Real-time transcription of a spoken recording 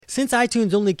Since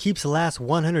iTunes only keeps the last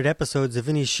 100 episodes of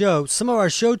any show, some of our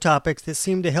show topics that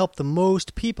seem to help the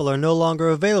most people are no longer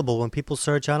available when people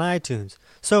search on iTunes.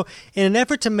 So, in an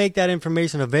effort to make that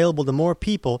information available to more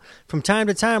people, from time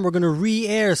to time we're going to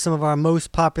re-air some of our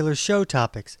most popular show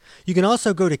topics. You can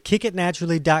also go to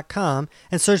kickitnaturally.com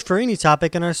and search for any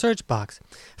topic in our search box.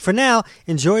 For now,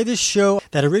 enjoy this show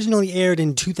that originally aired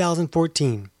in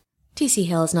 2014. T.C.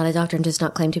 Hale is not a doctor and does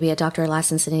not claim to be a doctor or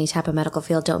licensed in any type of medical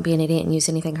field. Don't be an idiot and use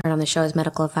anything heard on the show as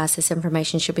medical advice. This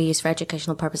information should be used for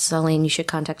educational purposes only, and you should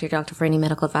contact your doctor for any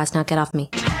medical advice. Now get off me.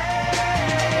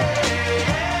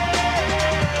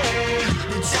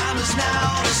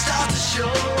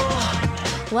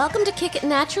 Welcome to Kick It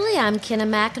Naturally. I'm Kenna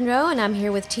McEnroe, and I'm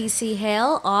here with T.C.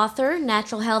 Hale, author,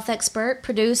 natural health expert,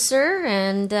 producer,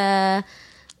 and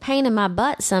pain in my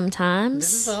butt sometimes.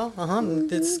 This is all.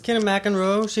 It's Kenna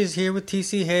McEnroe. She's here with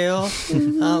T.C. Hale.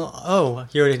 Oh,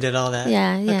 you already did all that?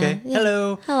 Yeah. Okay. Yeah.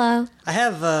 Hello. Hello. I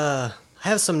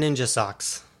have some ninja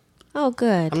socks. Oh,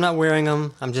 good. I'm not wearing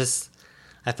them. I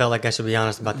felt like I should be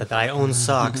honest about that. That I own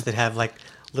socks that have like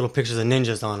little pictures of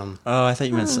ninjas on them. Oh, I thought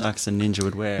you meant socks a ninja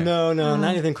would wear. No, not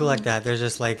anything cool like that. They're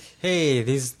just like, hey,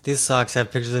 these socks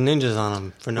have pictures of ninjas on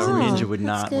them for no reason. Ninja would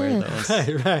not wear those.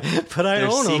 Right. But I They're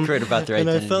own them. secret about their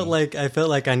identity. And I felt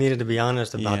like I needed to be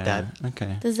honest about that.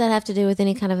 Okay. Does that have to do with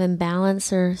any kind of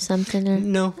imbalance or something? Or?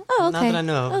 No. Oh, okay. Not that I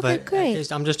know of. Okay, but great.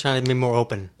 I'm just trying to be more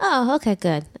open. Oh, okay,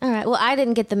 good. All right. Well, I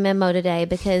didn't get the memo today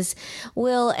because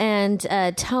Will and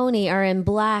Tony are in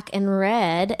black and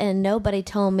red, and nobody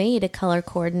told me to color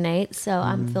coordinate, so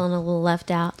I'm feeling a little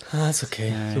left out. Oh, that's okay.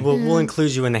 So we'll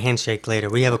include you in the handshake later.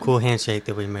 We have a cool handshake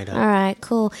that we made up. All right,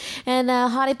 cool. And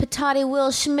Hottie Patati Will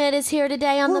Schmidt is here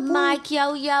today on the mic.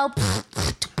 Yo.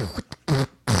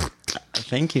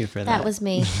 Thank you for that. That was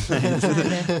me.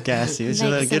 gassy.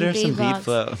 Make Get her some beatbox. beat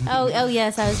flow. Oh,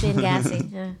 yes, I was being gassy.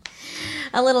 Yeah.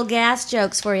 A little gas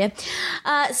jokes for you.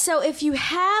 So if you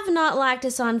have not liked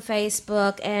us on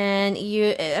Facebook and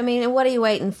what are you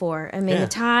waiting for? The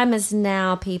time is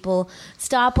now, people.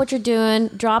 Stop what you're doing.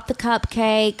 Drop the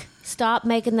cupcake. Stop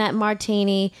making that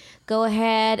martini. Go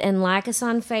ahead and like us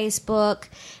on Facebook.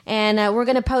 And we're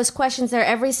going to post questions there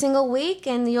every single week,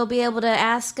 and you'll be able to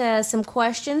ask some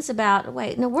questions about...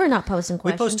 Wait, no, we're not posting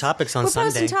questions. We post topics on Sunday.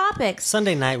 We're posting topics.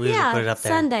 Sunday night, we usually put it up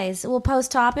there. Sundays. We'll post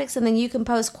topics, and then you can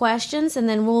post questions, and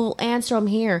then we'll answer them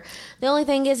here. The only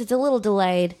thing is it's a little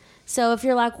delayed. So if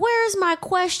you're like, where's my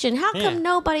question? How come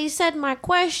nobody said my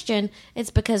question? It's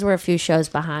because we're a few shows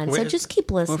behind. So just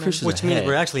keep listening. Which means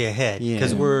we're actually ahead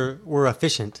because we're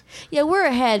efficient. Yeah, we're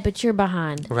ahead, but you're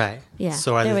behind. Right. Yeah.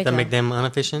 So does that make them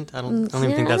inefficient? I don't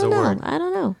even think that's a word. I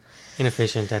don't know.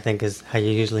 Inefficient, I think, is how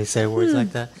you usually say words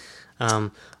like that.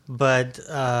 Kenna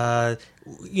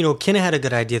had a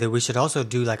good idea that we should also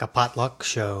do like a potluck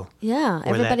show. Yeah,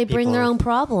 everybody bring their own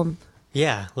problem.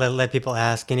 Yeah, let people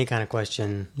ask any kind of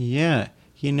question. Yeah.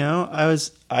 I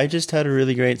just had a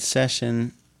really great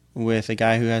session with a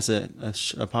guy who has a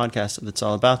podcast that's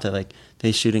all about that. Like,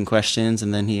 they shoot in questions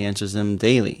and then he answers them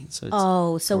daily.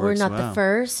 So we're not the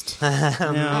first? No,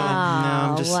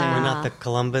 I'm just saying. We're not the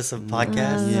Columbus of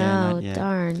podcasts? No,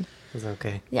 darn. It's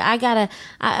okay. Yeah,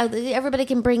 everybody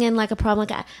can bring in like a problem.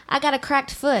 Like, I got a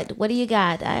cracked foot. What do you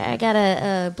got? I got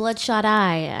a bloodshot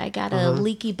eye. I got a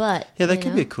leaky butt. Yeah, that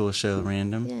could be a cool show,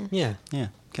 random. Yeah.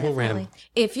 Okay. Random.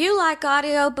 If you like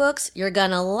audiobooks, you're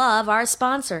going to love our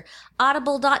sponsor.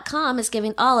 Audible.com is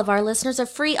giving all of our listeners a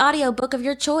free audiobook of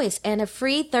your choice and a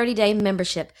free 30-day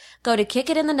membership. Go to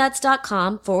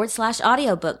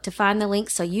kickitinthenuts.com/audiobook to find the link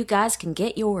so you guys can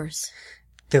get yours.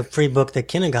 The free book that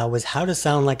Kenna got was How to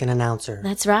Sound Like an Announcer.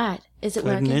 That's right. Is it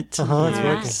working? It's All working.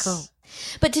 right, cool.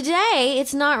 But today,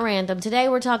 it's not random. Today,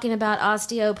 we're talking about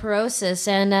osteoporosis,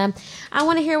 and I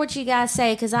want to hear what you guys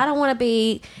say, because I don't want to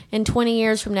be, in 20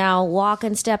 years from now,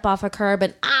 step off a curb,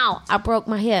 and ow, I broke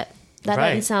my hip. That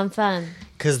doesn't sound fun.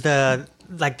 Because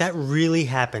that really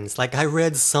happens. Like, I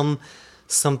read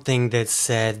something that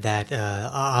said that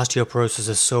osteoporosis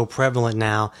is so prevalent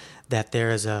now that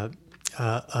there is a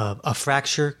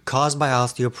fracture caused by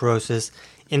osteoporosis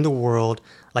in the world,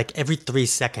 like every 3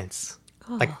 seconds.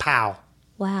 Like, pow.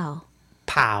 Wow.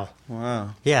 Pow.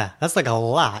 Wow. Yeah, that's like a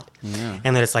lot. Yeah.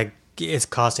 And then it's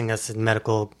costing us in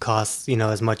medical costs,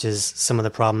 as much as some of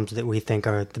the problems that we think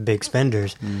are the big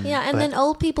spenders. Yeah, and then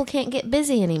old people can't get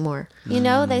busy anymore.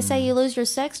 They say you lose your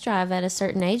sex drive at a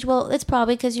certain age. Well, it's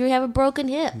probably because you have a broken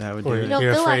hip. That would Or do it. don't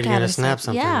you're feel afraid like you're going to having snap sex.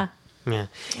 something. Yeah. Yeah.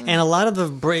 And a lot of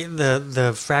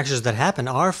the fractures that happen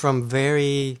are from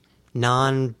very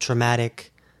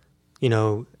non-traumatic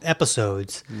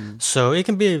episodes. So it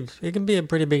can be a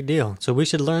pretty big deal. So we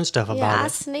should learn stuff about I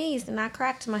it. sneezed and I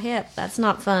cracked my hip. That's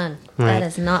not fun. Right. That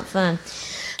is not fun.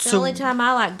 The only time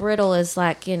I like brittle is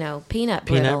like, peanut brittle.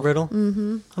 Peanut brittle?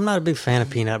 Mm-hmm. I'm not a big fan of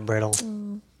peanut brittle.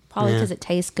 Probably because it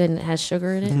tastes good and it has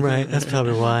sugar in it. Right, that's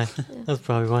probably why. That's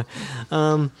probably why.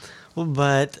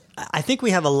 But I think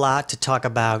we have a lot to talk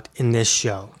about in this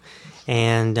show.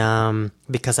 And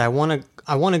because I want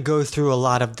to go through a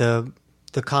lot of the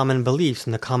common beliefs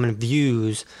and the common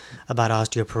views about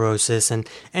osteoporosis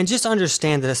and just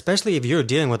understand that, especially if you're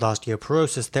dealing with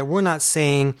osteoporosis, that we're not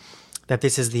saying that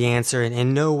this is the answer, and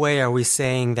in no way are we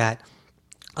saying that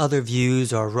other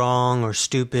views are wrong or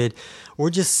stupid.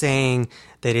 We're just saying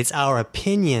that it's our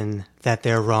opinion that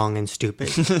they're wrong and stupid.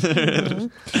 No,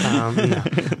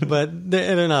 but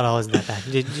they're not always that bad.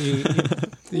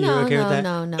 No. Okay with that?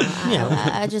 No.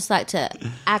 I just like to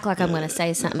act like I'm going to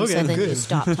say something, so then you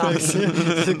stop talking.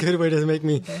 It's a good way to make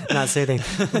me not say things.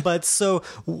 But so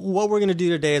what we're going to do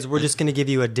today is we're just going to give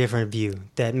you a different view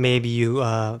that maybe you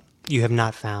have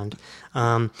not found.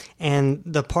 And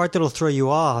the part that'll throw you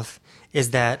off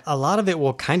is that a lot of it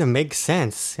will kind of make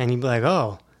sense. And you'll be like,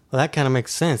 oh, well, that kind of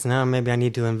makes sense. Now maybe I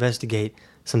need to investigate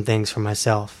some things for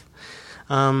myself.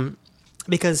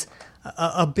 Because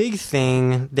a big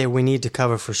thing that we need to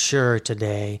cover for sure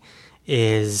today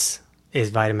is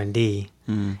vitamin D.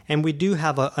 And we do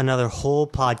have another whole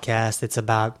podcast that's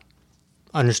about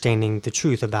understanding the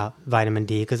truth about vitamin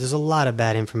D, because there's a lot of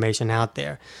bad information out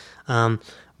there.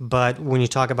 But when you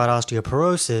talk about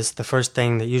osteoporosis, the first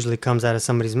thing that usually comes out of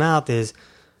somebody's mouth is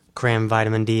cram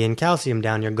vitamin D and calcium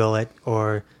down your gullet,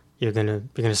 or you're gonna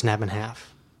snap in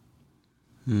half.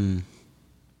 Mm.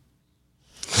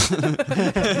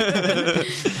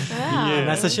 And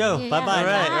that's the show. Yeah. Bye-bye. All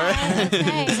right.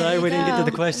 Okay, Sorry we didn't get to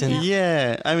the question.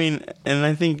 Yeah, I mean, and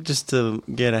I think just to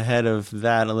get ahead of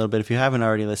that a little bit, if you haven't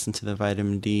already listened to the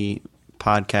vitamin D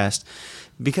podcast,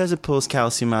 because it pulls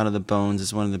calcium out of the bones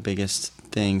is one of the biggest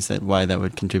things why that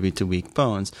would contribute to weak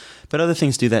bones. But other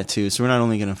things do that too. So we're not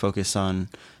only going to focus on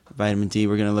vitamin D,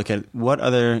 we're going to look at what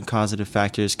other causative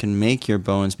factors can make your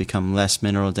bones become less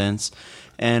mineral dense.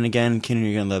 And again, Kinder,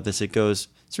 you're going to love this.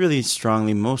 It's really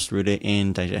strongly most rooted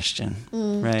in digestion,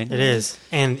 right? It is.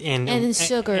 And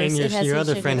sugars. And your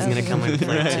other friend is going to come into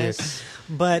play too.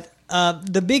 But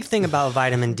the big thing about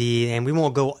vitamin D, and we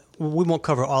won't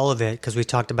cover all of it because we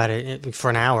talked about it for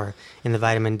an hour in the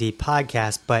vitamin D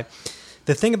podcast. But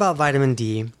the thing about vitamin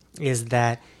D is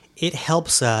that it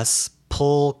helps us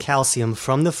pull calcium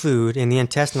from the food in the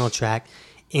intestinal tract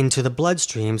into the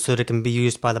bloodstream so that it can be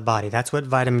used by the body. That's what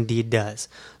vitamin D does.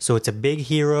 So it's a big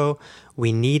hero.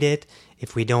 We need it.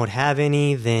 If we don't have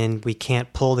any, then we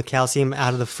can't pull the calcium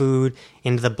out of the food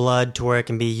into the blood to where it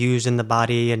can be used in the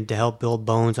body and to help build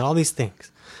bones and all these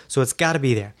things. So it's got to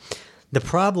be there. The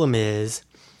problem is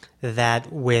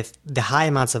that with the high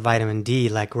amounts of vitamin D,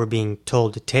 like we're being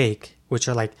told to take, which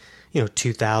are like,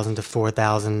 2,000 to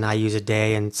 4,000 IUs a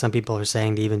day, and some people are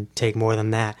saying to even take more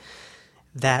than that,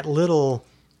 that little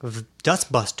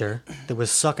dustbuster that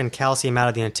was sucking calcium out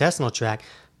of the intestinal tract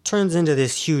turns into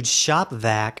this huge shop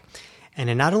vac, and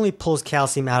it not only pulls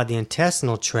calcium out of the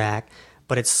intestinal tract,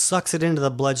 but it sucks it into the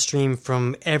bloodstream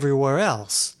from everywhere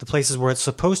else, the places where it's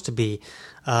supposed to be,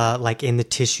 like in the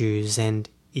tissues and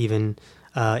even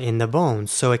in the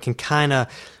bones. So it can kind of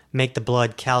make the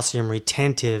blood calcium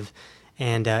retentive,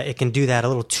 and it can do that a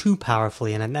little too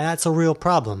powerfully, and that's a real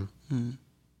problem.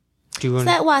 Is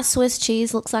that why Swiss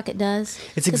cheese looks like it does?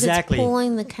 It's exactly. It's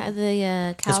pulling the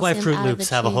calcium. That's why Fruit Loops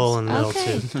have a hole in the middle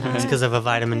too. It's because of a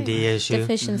vitamin D issue.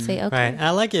 Deficiency. Okay. Right. I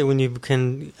like it when you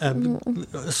can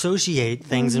associate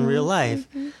things in real life.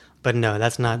 But no,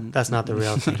 that's not the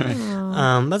real thing.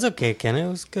 That's okay, Ken. It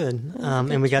was good.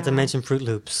 And we got to mention Fruit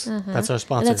Loops. That's our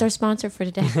sponsor. That's our sponsor for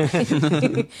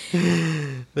today.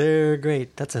 They're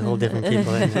great. That's a whole different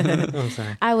people. Isn't it? I'm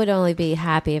sorry. I would only be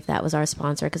happy if that was our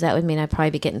sponsor, because that would mean I'd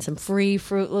probably be getting some free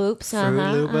Fruit Loops.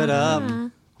 Fruit Loop it up.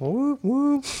 Whoop,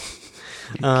 whoop.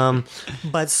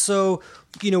 But so,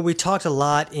 we talked a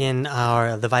lot in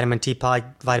the vitamin D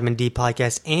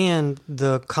podcast and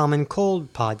the Common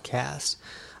Cold podcast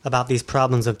about these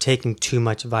problems of taking too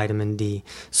much vitamin D.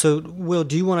 So, Will,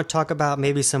 do you want to talk about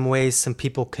maybe some ways some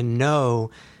people can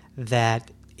know that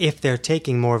if they're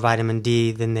taking more vitamin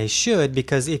D than they should?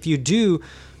 Because if you do,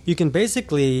 you can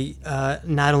basically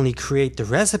not only create the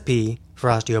recipe for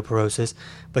osteoporosis,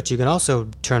 but you can also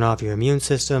turn off your immune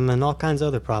system and all kinds of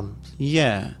other problems.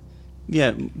 Yeah.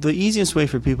 The easiest way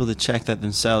for people to check that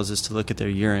themselves is to look at their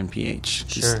urine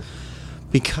pH. Sure.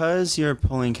 Because you're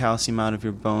pulling calcium out of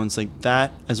your bones like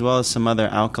that, as well as some other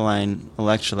alkaline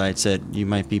electrolytes that you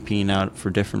might be peeing out for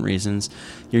different reasons,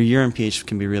 your urine pH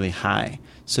can be really high.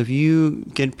 So if you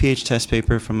get pH test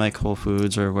paper from like Whole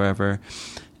Foods or wherever,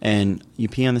 and you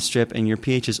pee on the strip and your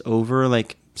pH is over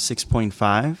like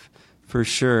 6.5, for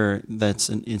sure it's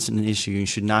an issue. You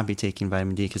should not be taking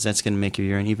vitamin D because that's going to make your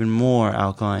urine even more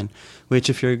alkaline, which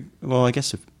if you're, well, I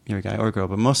guess if you're a guy or girl,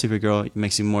 but mostly if you're a girl, it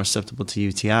makes you more susceptible to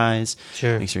UTIs,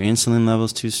 Sure. makes your insulin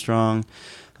levels too strong,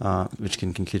 which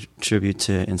can contribute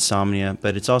to insomnia.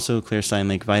 But it's also a clear sign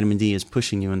like vitamin D is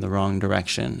pushing you in the wrong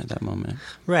direction at that moment.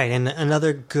 Right, and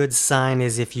another good sign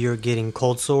is if you're getting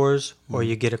cold sores or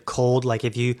you get a cold, like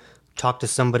if you talk to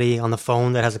somebody on the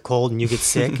phone that has a cold and you get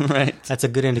sick, Right. that's a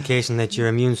good indication that your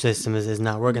immune system is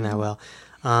not working that well.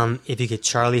 If you get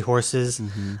Charlie horses,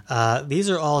 these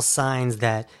are all signs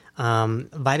that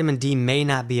vitamin D may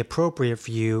not be appropriate for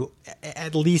you,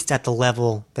 at least at the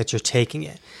level that you're taking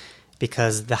it,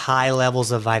 because the high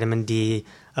levels of vitamin D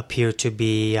appear to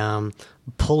be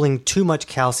pulling too much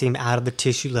calcium out of the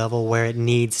tissue level where it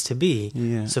needs to be,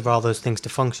 Yeah. so for all those things to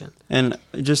function. And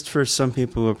just for some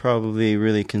people who are probably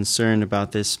really concerned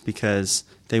about this because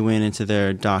they went into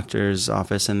their doctor's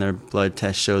office and their blood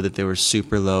test showed that they were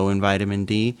super low in vitamin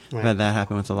D. Right. I've had that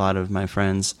happen with a lot of my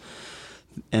friends.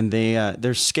 And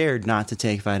they're scared not to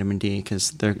take vitamin D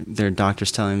because their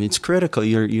doctor's telling them it's critical.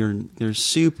 You're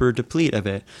super deplete of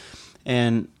it.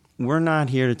 And we're not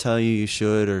here to tell you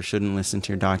should or shouldn't listen to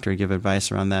your doctor or give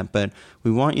advice around that, but we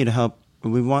want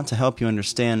to help you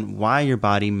understand why your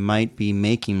body might be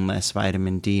making less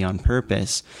vitamin D on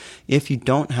purpose. If you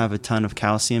don't have a ton of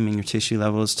calcium in your tissue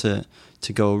levels to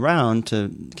go around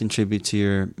to contribute to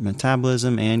your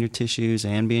metabolism and your tissues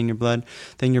and be in your blood,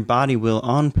 then your body will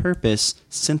on purpose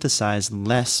synthesize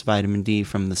less vitamin D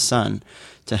from the sun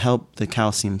to help the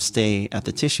calcium stay at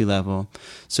the tissue level.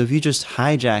 So if you just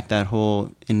hijack that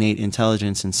whole innate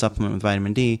intelligence and supplement with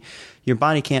vitamin D, your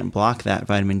body can't block that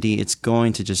vitamin D. It's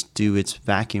going to just do its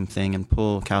vacuum thing and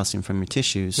pull calcium from your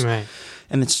tissues. Right.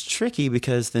 And it's tricky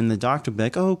because then the doctor will be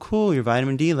like, oh, cool, your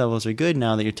vitamin D levels are good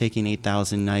now that you're taking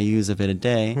 8,000 IUs of it a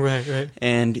day. Right.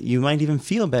 And you might even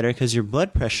feel better because your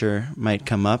blood pressure might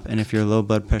come up. And if you're a low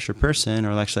blood pressure person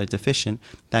or electrolyte deficient,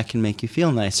 that can make you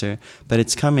feel nicer. But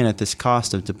it's coming at this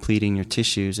cost of depleting your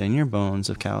tissues and your bones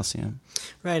of calcium.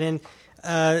 Right, and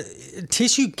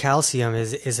tissue calcium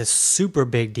is a super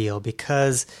big deal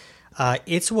because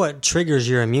it's what triggers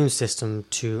your immune system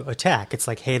to attack. It's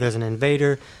like, hey, there's an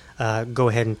invader, go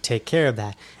ahead and take care of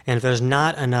that. And if there's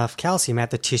not enough calcium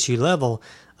at the tissue level,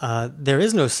 there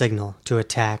is no signal to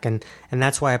attack. And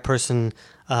that's why a person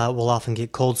will often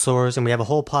get cold sores. And we have a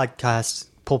whole podcast.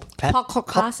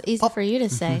 Easy for you to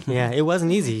say. Yeah, it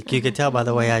wasn't easy. You could tell by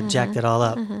the way I jacked it all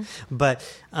up. But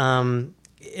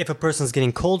if a person's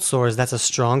getting cold sores, that's a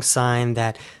strong sign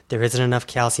that there isn't enough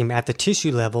calcium at the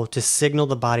tissue level to signal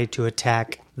the body to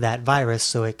attack that virus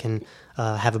so it can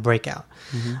have a breakout.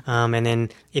 And then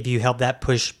if you help that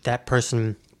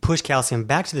person push calcium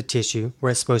back to the tissue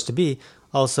where it's supposed to be,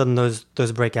 all of a sudden those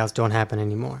breakouts don't happen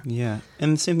anymore. Yeah.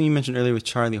 And the same thing you mentioned earlier with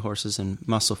Charlie horses and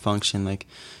muscle function, like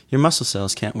your muscle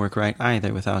cells can't work right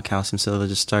either without calcium, so they'll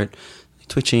just start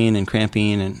twitching and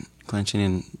cramping and clenching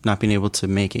and not being able to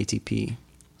make ATP.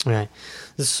 Right.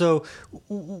 So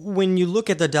when you look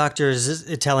at the doctors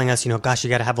telling us, gosh, you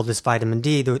got to have all this vitamin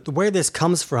D, where this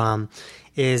comes from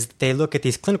is they look at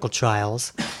these clinical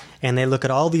trials and they look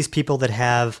at all these people that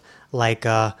have like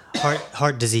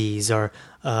heart disease or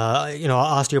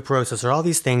osteoporosis or all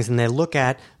these things, and they look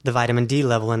at the vitamin D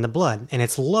level in the blood and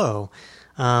it's low.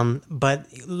 But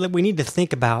we need to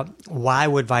think about why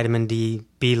would vitamin D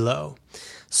be low.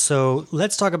 So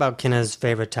let's talk about Kenna's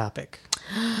favorite topic.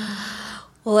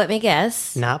 Well, let me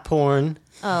guess. Not porn.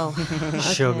 Oh, okay.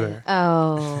 Sugar.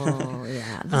 Oh,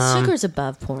 yeah. The sugar's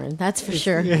above porn, that's for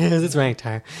sure. It's ranked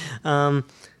higher.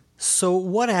 So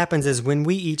what happens is when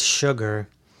we eat sugar,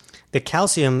 the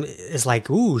calcium is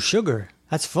like, ooh, sugar.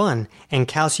 That's fun. And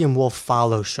calcium will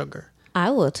follow sugar.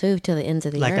 I will too, till the ends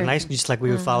of the Like earth. just like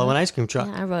we would follow an ice cream truck.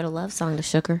 Yeah, I wrote a love song to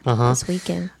sugar this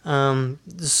weekend.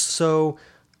 So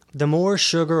the more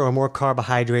sugar or more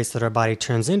carbohydrates that our body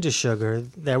turns into sugar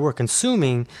that we're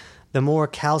consuming, the more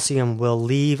calcium will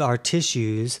leave our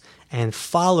tissues and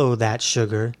follow that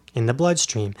sugar in the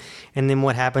bloodstream. And then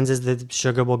what happens is the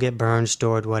sugar will get burned,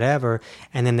 stored, whatever,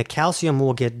 and then the calcium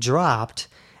will get dropped.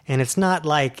 And it's not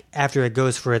like after it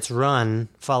goes for its run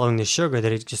following the sugar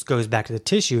that it just goes back to the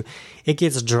tissue. It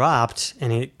gets dropped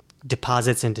and it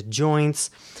deposits into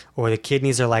joints, or the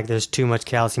kidneys are like, there's too much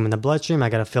calcium in the bloodstream, I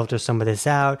got to filter some of this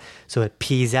out, so it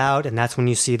pees out, and that's when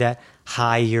you see that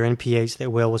high urine pH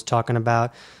that Will was talking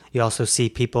about. You also see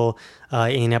people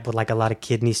end up with like a lot of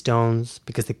kidney stones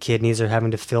because the kidneys are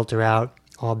having to filter out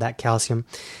all that calcium.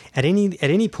 At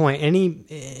any point,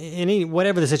 any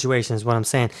whatever the situation is, what I'm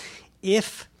saying,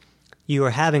 if you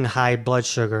are having high blood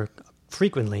sugar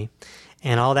frequently,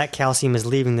 and all that calcium is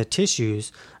leaving the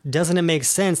tissues, doesn't it make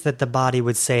sense that the body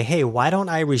would say, hey, why don't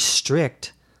I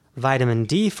restrict vitamin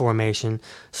D formation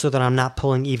so that I'm not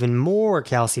pulling even more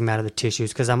calcium out of the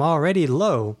tissues because I'm already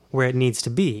low where it needs to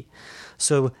be.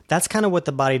 So that's kind of what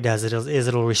the body does.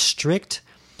 It'll restrict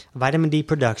vitamin D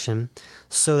production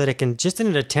so that it can, just in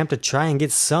an attempt to try and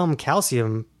get some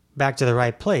calcium back to the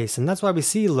right place. And that's why we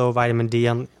see low vitamin D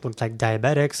on like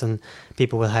diabetics and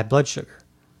people with high blood sugar.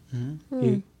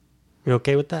 You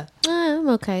okay with that? I'm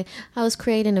okay. I was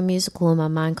creating a musical in my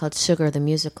mind called Sugar the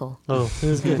Musical. Oh, it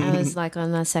was good. I was like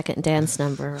on my second dance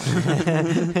number.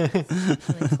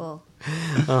 Really cool.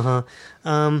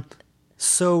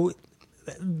 So,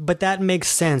 but that makes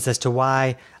sense as to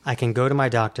why I can go to my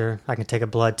doctor, I can take a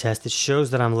blood test that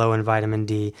shows that I'm low in vitamin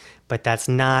D, but that's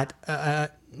not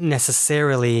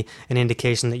necessarily an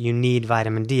indication that you need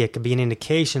vitamin D. It could be an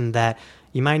indication that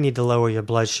you might need to lower your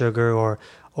blood sugar or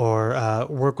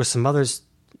work with some other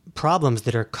problems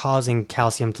that are causing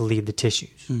calcium to leave the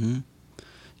tissues. Mm-hmm.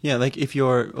 Yeah, like if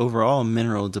you're overall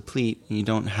mineral deplete and you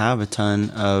don't have a ton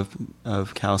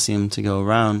of calcium to go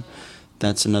around,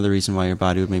 that's another reason why your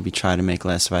body would maybe try to make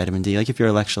less vitamin D. Like if you're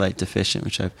electrolyte deficient,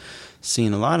 which I've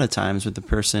seen a lot of times with the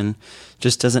person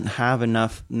just doesn't have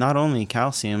enough, not only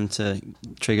calcium to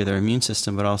trigger their immune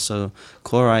system, but also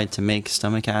chloride to make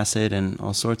stomach acid and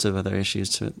all sorts of other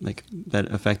issues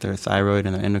that affect their thyroid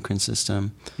and their endocrine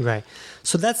system. Right.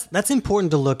 So that's important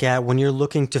to look at when you're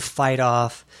looking to fight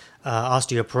off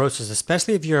osteoporosis,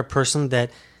 especially if you're a person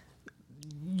that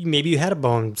maybe you had a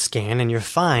bone scan and you're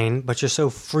fine, but you're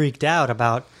so freaked out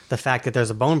about the fact that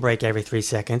there's a bone break every 3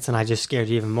 seconds, and I just scared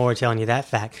you even more telling you that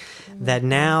fact, that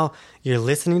now you're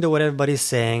listening to what everybody's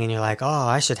saying and you're like, oh,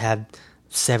 I should have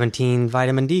 17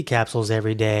 vitamin D capsules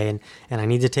every day and I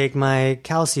need to take my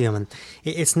calcium. And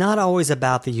it's not always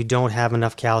about that you don't have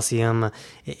enough calcium.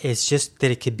 It's just that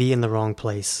it could be in the wrong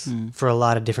place for a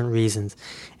lot of different reasons.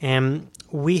 And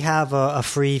we have a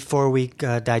free 4-week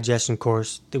digestion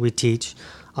course that we teach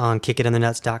on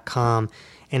kickitinthenuts.com,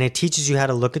 and it teaches you how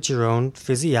to look at your own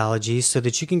physiology so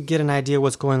that you can get an idea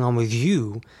what's going on with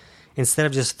you instead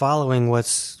of just following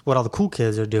what all the cool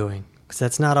kids are doing, because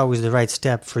that's not always the right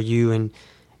step for you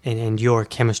and your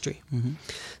chemistry. Mm-hmm.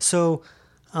 So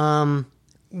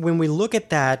when we look at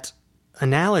that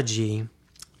analogy,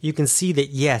 you can see that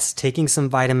yes, taking some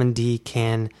vitamin D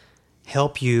can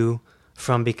help you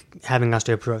from having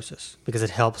osteoporosis because it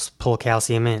helps pull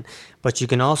calcium in. But you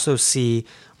can also see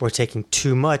where taking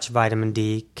too much vitamin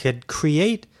D could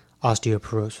create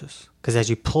osteoporosis because as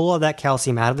you pull all that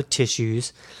calcium out of the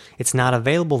tissues, it's not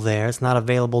available there. It's not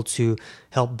available to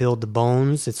help build the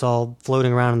bones. It's all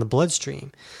floating around in the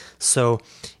bloodstream. So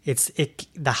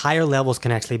the higher levels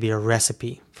can actually be a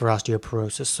recipe for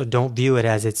osteoporosis. So don't view it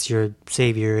as it's your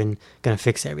savior and going to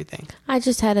fix everything. I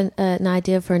just had an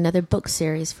idea for another book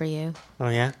series for you. Oh,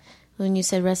 yeah? When you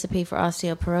said recipe for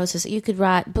osteoporosis, you could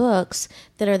write books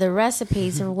that are the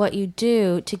recipes of what you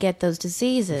do to get those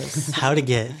diseases. How to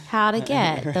get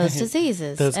those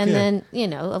diseases. That's and good.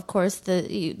 then, of course,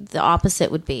 the opposite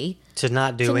would be to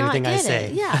not do anything I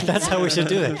say. Yeah, that's how we should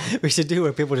do it. We should do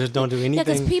where people just don't do anything. Yeah,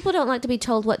 because people don't like to be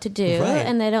told what to do, right.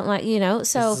 And they don't like,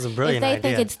 so this is a if brilliant they idea.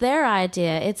 think it's their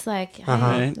idea, it's like, hey,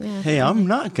 Right? yeah. Hey, I'm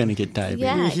not going to get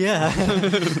diabetes. Yeah.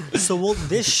 Yeah. So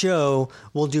this show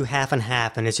we'll do half and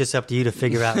half, and it's just up to you to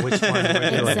figure out which one we're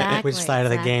doing, Exactly, which side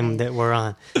of the game exactly. that we're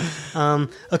on.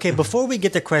 Okay, before we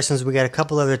get to questions, we got a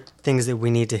couple other things that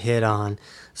we need to hit on.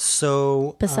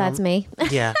 So Besides me.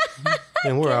 yeah,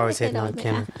 and we're always hitting on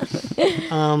Kim.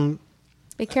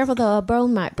 Be careful though, a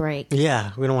bone might break.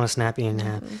 Yeah, we don't want to snap you in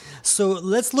half. So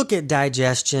let's look at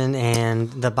digestion and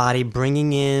the body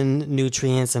bringing in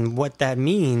nutrients and what that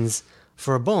means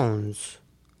for bones.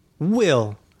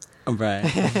 Will. Right.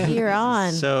 You're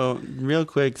on. So, real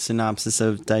quick synopsis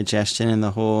of digestion and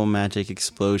the whole magic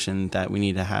explosion that we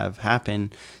need to have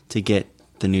happen to get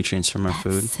the nutrients from our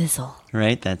food. Sizzle.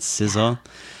 Right? That sizzle.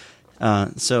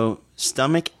 So,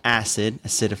 stomach acid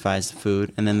acidifies the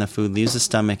food, and then the food leaves the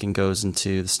stomach and goes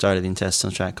into the start of the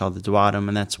intestinal tract called the duodenum,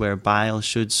 and that's where bile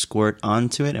should squirt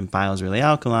onto it, and bile is really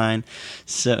alkaline.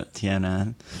 So,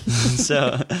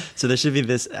 so there should be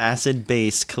this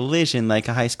acid-base collision like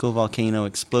a high school volcano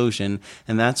explosion,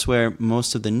 and that's where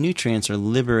most of the nutrients are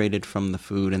liberated from the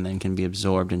food and then can be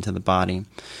absorbed into the body.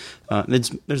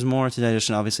 There's more to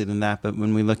digestion, obviously, than that, but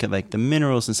when we look at like the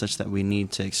minerals and such that we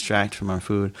need to extract from our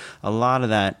food, a lot of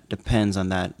that depends on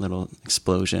that little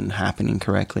explosion happening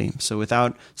correctly. So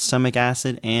without stomach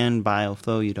acid and bile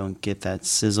flow, you don't get that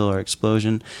sizzle or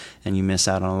explosion, and you miss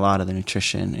out on a lot of the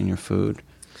nutrition in your food.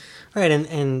 Right,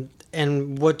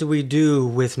 and what do we do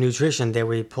with nutrition that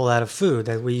we pull out of food?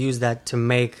 That we use that to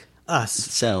make us.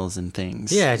 Cells and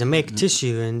things. Yeah, to make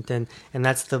tissue, and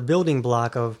that's the building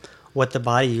block of what the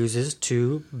body uses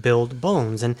to build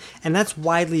bones, and that's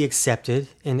widely accepted,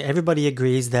 and everybody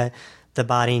agrees that the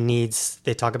body needs.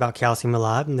 They talk about calcium a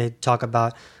lot, and they talk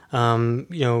about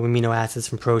amino acids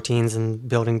from proteins and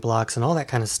building blocks and all that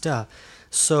kind of stuff.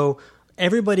 So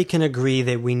everybody can agree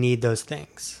that we need those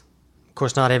things. Of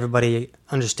course, not everybody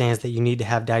understands that you need to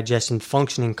have digestion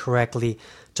functioning correctly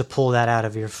to pull that out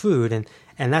of your food,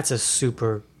 and that's a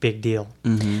super big deal.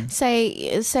 Mm-hmm.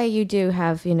 Say you do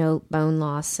have, bone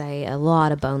loss, say a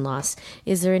lot of bone loss.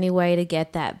 Is there any way to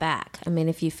get that back? I mean,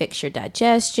 if you fix your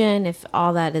digestion, if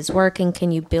all that is working,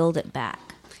 can you build it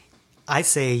back? I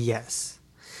say yes.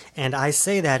 And I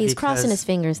say that He's because... crossing his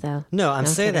fingers, though. No, I'm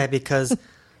saying that because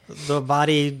the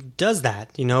body does that.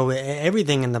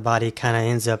 Everything in the body kind of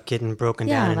ends up getting broken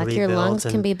down and like rebuilt. your lungs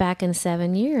can be back in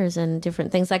 7 years and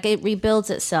different things. Like it rebuilds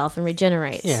itself and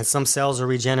regenerates. Yeah, some cells are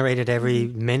regenerated every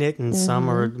minute and some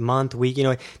are month, week.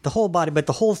 The whole body, but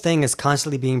the whole thing is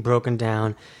constantly being broken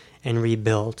down and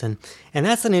rebuilt. And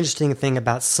that's an interesting thing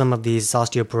about some of these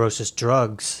osteoporosis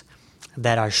drugs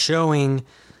that are showing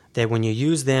that when you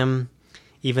use them,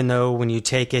 even though when you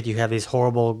take it, you have these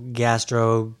horrible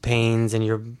gastro pains and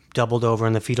you're doubled over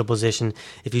in the fetal position.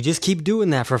 If you just keep doing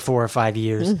that for 4 or 5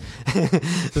 years,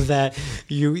 that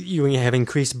you have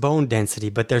increased bone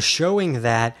density. But they're showing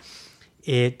that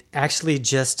it actually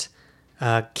just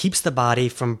keeps the body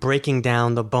from breaking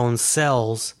down the bone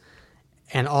cells,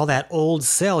 and all that old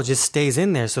cell just stays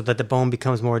in there so that the bone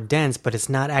becomes more dense, but it's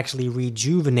not actually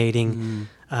rejuvenating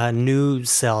new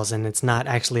cells, and it's not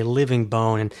actually living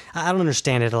bone. And I don't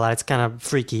understand it a lot. It's kind of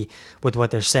freaky with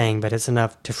what they're saying, but it's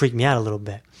enough to freak me out a little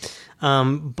bit.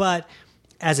 But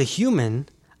as a human,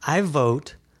 I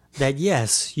vote that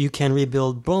yes, you can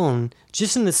rebuild bone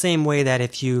just in the same way that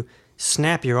if you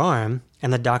snap your arm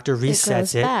and the doctor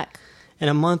resets it, back. and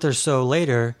a month or so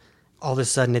later, all of a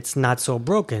sudden it's not so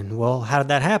broken. Well, how did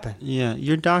that happen? Yeah,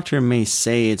 your doctor may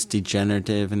say it's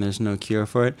degenerative and there's no cure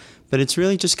for it, but it's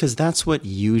really just because that's what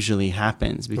usually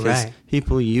happens, because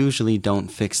people usually don't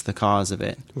fix the cause of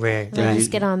it. Right. They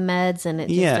just get on meds and it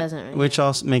just doesn't. Really which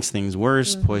also makes things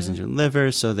worse, poisons your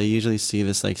liver, so they usually see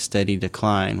this steady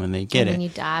decline when they get and it. then you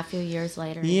die a few years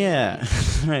later. Yeah,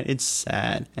 right. It's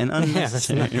sad and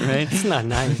unnecessary, right? It's not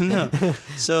nice. No.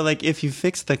 So, if you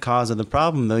fix the cause of the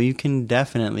problem, though, you can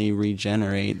definitely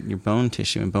regenerate your bone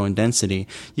tissue and bone density.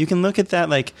 You can look at that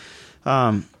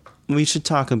we should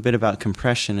talk a bit about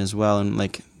compression as well and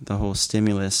the whole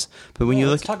stimulus. But when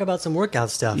let's talk about some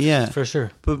workout stuff. Yeah, for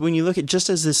sure. But when you look at just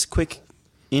as this quick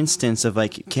instance of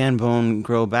can bone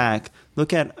grow back,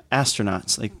 look at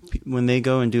astronauts. When they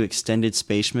go and do extended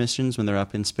space missions, when they're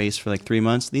up in space for 3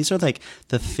 months, these are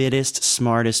the fittest,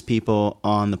 smartest people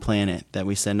on the planet that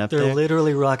we send up there. They're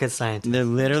literally rocket scientists. They're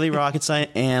literally rocket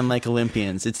scientists and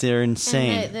Olympians. They're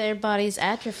insane. And their bodies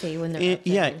atrophy when they're up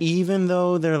there. Yeah, even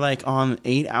though they're on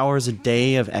 8 hours a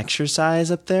day of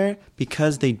exercise up there,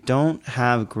 because they don't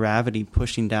have gravity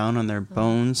pushing down on their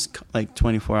bones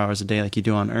 24 hours a day like you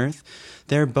do on Earth,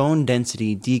 their bone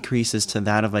density decreases to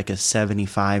that of a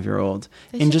 75-year-old.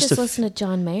 They should just listen to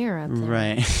John Mayer up there.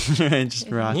 Right. Just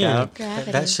rock out.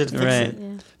 That should fix right. it.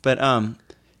 Yeah. But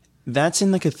that's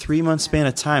in a 3-month span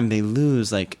of time. They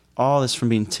lose all this from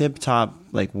being tip-top,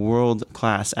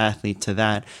 world-class athlete to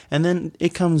that. And then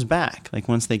it comes back,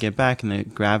 once they get back and the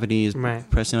gravity is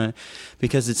pressing on it.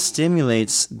 Because it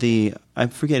stimulates I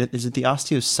forget, is it the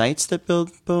osteocytes that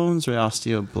build bones or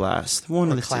osteoblasts? One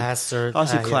of the class or...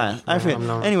 osteoclast. Yeah. I forget.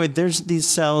 Anyway, there's these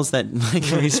cells that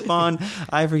respawn.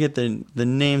 I forget the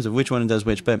names of which one does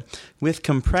which. But with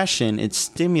compression, it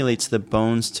stimulates the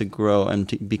bones to grow and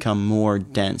to become more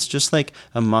dense. Just like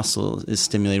a muscle is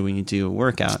stimulated when you do a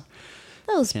workout.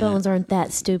 Those bones aren't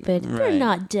that stupid. Right. They're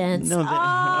not dense. No,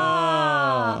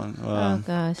 Oh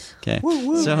gosh. Okay.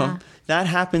 So that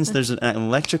happens. There's an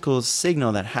electrical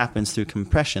signal that happens through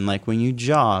compression, like when you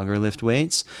jog or lift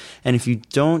weights. And if you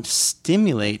don't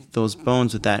stimulate those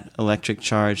bones with that electric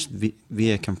charge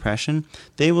via compression,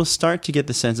 they will start to get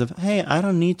the sense of, hey, I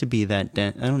don't need to be that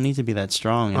dense. I don't need to be that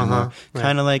strong anymore.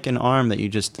 Kind of like an arm that you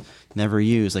just never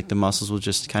use. The muscles will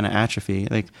just kind of atrophy.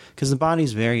 Because the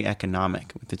body's very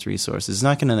economic with its resources. It's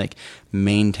not going to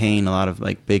maintain a lot of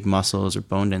big muscles or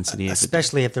bone density.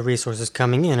 Especially if the resources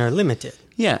coming in are limited.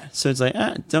 Yeah, so it's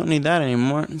don't need that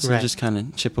anymore. So just kind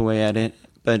of chip away at it.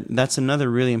 But that's another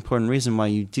really important reason why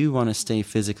you do want to stay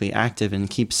physically active and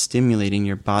keep stimulating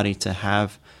your body to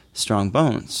have strong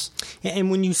bones. And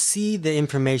when you see the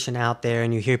information out there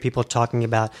and you hear people talking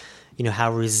about,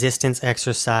 how resistance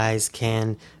exercise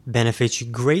can benefit you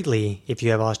greatly if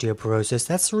you have osteoporosis,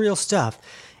 that's real stuff.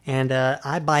 And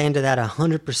I buy into that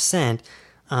 100%.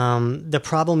 The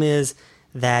problem is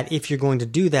that if you're going to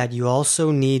do that, you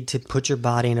also need to put your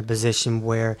body in a position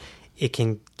where it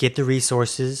can get the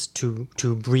resources to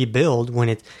rebuild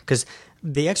because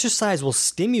the exercise will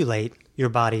stimulate your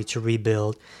body to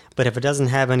rebuild. But if it doesn't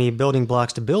have any building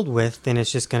blocks to build with, then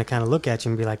it's just going to kind of look at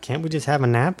you and be like, can't we just have a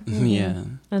nap? Mm-hmm. Yeah.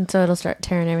 And so it'll start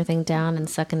tearing everything down and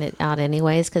sucking it out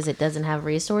anyways because it doesn't have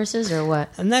resources or what?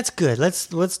 And that's good.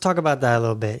 Let's talk about that a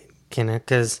little bit, Kenna,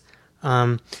 because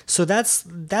so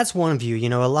that's one view. You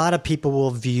know, a lot of people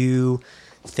will view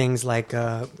things like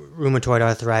rheumatoid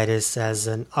arthritis as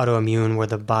an autoimmune where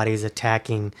the body's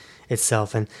attacking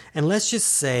itself. And let's just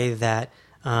say that,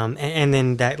 and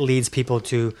then that leads people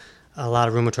to a lot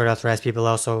of rheumatoid arthritis people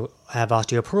also have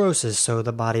osteoporosis, so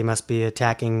the body must be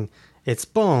attacking its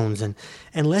bones. And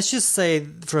let's just say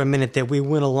for a minute that we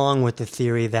went along with the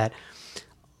theory that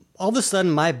all of a sudden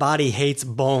my body hates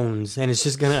bones and it's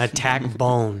just going to attack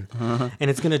bone. And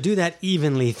it's going to do that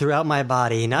evenly throughout my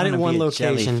body, not in one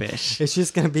location. Jellyfish. It's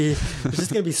just going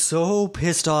to be so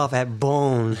pissed off at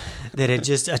bone that it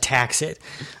just attacks it.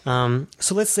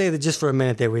 So let's say that just for a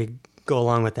minute that we go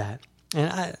along with that.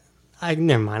 And I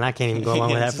never mind. I can't even go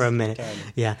along with that for a minute.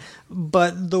 Yeah.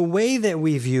 But the way that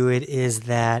we view it is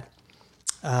that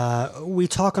we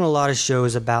talk on a lot of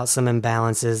shows about some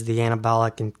imbalances, the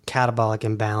anabolic and catabolic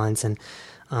imbalance. And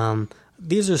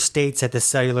these are states at the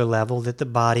cellular level that the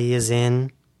body is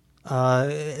in.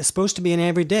 It's supposed to be in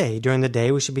every day. During the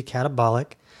day, we should be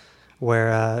catabolic,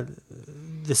 where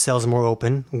the cells are more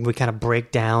open. We kind of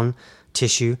break down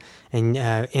tissue and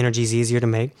energy is easier to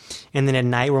make. And then at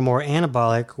night we're more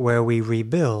anabolic where we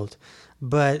rebuild.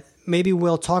 But maybe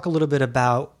we'll talk a little bit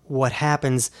about what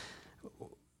happens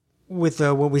with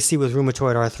what we see with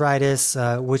rheumatoid arthritis,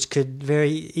 which could very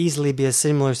easily be a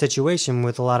similar situation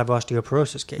with a lot of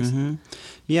osteoporosis cases. Mm-hmm.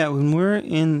 Yeah, when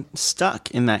we're stuck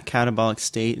in that catabolic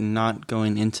state and not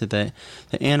going into the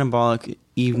anabolic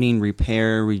evening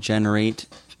repair, regenerate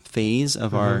phase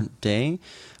of our day,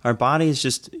 our body is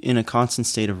just in a constant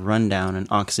state of rundown and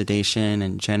oxidation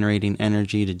and generating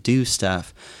energy to do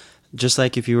stuff. Just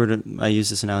like if you were to, I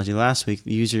used this analogy last week,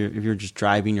 if you're just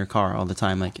driving your car all the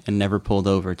time, and never pulled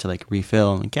over to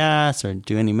refill the gas or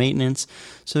do any maintenance,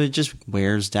 so it just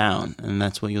wears down, and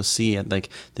that's what you'll see at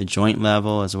the joint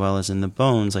level as well as in the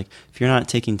bones. If you're not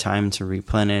taking time to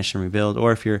replenish and rebuild,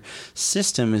 or if your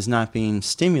system is not being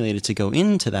stimulated to go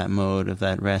into that mode of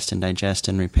that rest and digest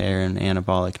and repair and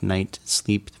anabolic night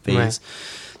sleep phase. Right.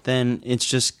 Then it's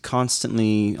just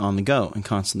constantly on the go and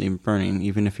constantly burning,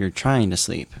 even if you're trying to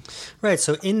sleep. Right,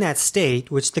 so in that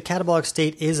state, which the catabolic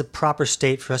state is a proper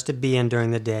state for us to be in during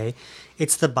the day,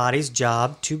 it's the body's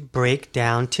job to break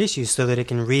down tissue so that it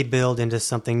can rebuild into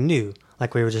something new,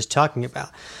 like we were just talking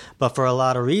about. But for a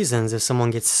lot of reasons, if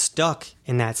someone gets stuck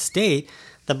in that state,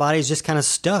 the body's just kind of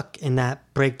stuck in that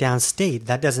breakdown state.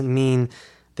 That doesn't mean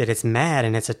that it's mad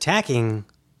and it's attacking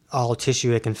all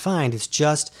tissue it can find. It's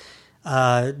just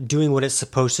doing what it's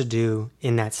supposed to do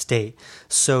in that state.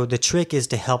 So the trick is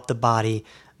to help the body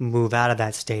move out of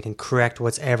that state and correct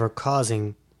what's ever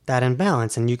causing that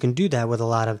imbalance. And you can do that with a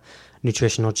lot of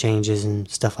nutritional changes and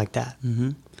stuff like that. Mm-hmm.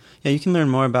 Yeah, you can learn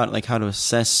more about how to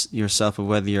assess yourself of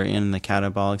whether you're in the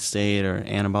catabolic state or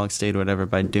anabolic state or whatever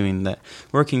by doing that,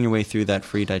 working your way through that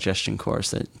free digestion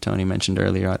course that Tony mentioned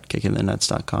earlier at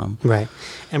kickingthenuts.com. Right.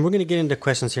 And we're going to get into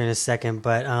questions here in a second,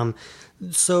 but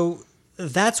so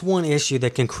that's one issue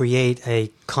that can create a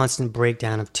constant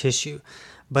breakdown of tissue.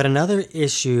 But another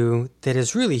issue that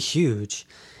is really huge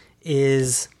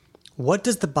is, what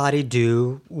does the body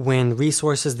do when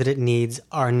resources that it needs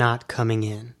are not coming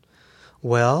in?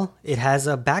 Well, it has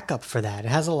a backup for that. It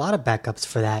has a lot of backups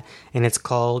for that. And it's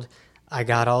called, I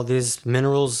got all these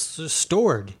minerals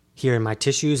stored here in my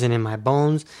tissues and in my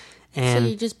bones. And so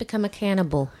you just become a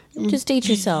cannibal. Just eat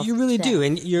yourself. You really do.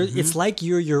 And it's like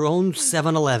you're your own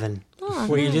 7-Eleven.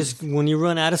 Where you just, when you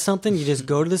run out of something, you just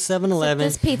go to the 7-Eleven.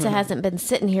 This pizza hasn't been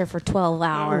sitting here for 12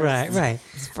 hours. Right.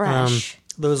 It's fresh.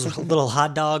 Those little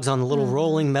hot dogs on the little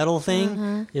rolling metal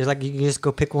thing, you're you can just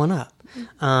go pick one up.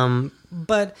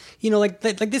 But,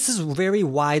 this is very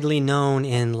widely known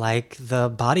in, the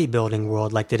bodybuilding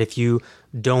world, that if you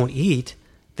don't eat,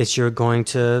 that you're going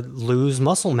to lose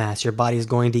muscle mass. Your body's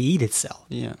going to eat itself.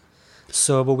 Yeah.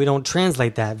 So, but we don't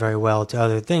translate that very well to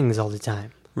other things all the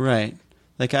time. Right.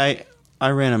 I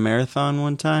ran a marathon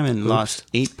one time and lost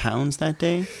 8 pounds that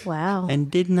day. Wow. And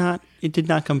it did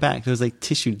not come back. It was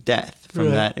tissue death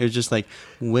from that. It was just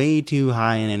way too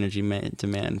high in energy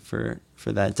demand for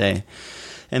that day.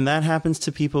 And that happens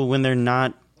to people when they're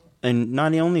not and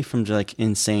not only from like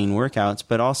insane workouts,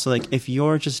 but also like if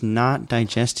you're just not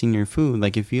digesting your food,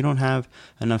 like if you don't have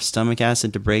enough stomach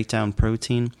acid to break down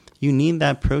protein, you need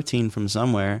that protein from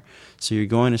somewhere. So you're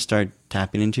going to start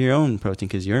tapping into your own protein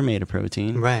because you're made of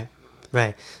protein. Right.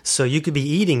 So you could be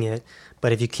eating it,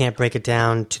 but if you can't break it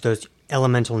down to those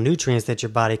elemental nutrients that your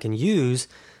body can use,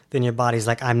 then your body's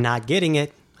like, I'm not getting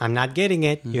it.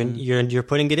 You're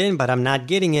putting it in, but I'm not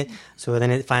getting it. So then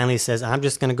it finally says, I'm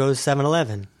just going to go to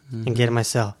 7-Eleven and get it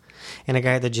myself. And a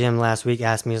guy at the gym last week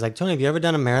asked me, he's like, Tony, have you ever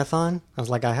done a marathon? I was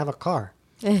like, I have a car.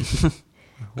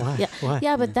 Why? Yeah. Why?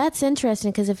 Yeah, but that's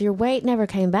interesting because if your weight never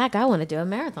came back, I want to do a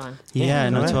marathon. Yeah,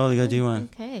 no, totally go do one.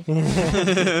 Okay.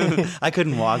 I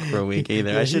couldn't walk for a week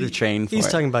either. I should have trained for it. He's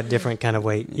talking about different kind of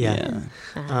weight. Yeah.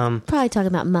 Probably talking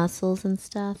about muscles and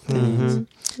stuff.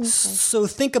 Mm-hmm. Okay. So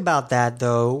think about that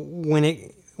though. When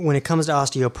it comes to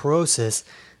osteoporosis,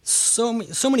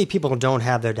 so many people don't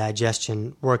have their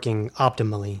digestion working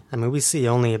optimally. I mean, we see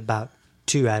only about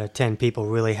 2 out of 10 people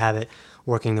really have it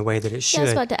working the way that it should. Yeah, I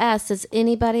was about to ask, does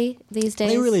anybody these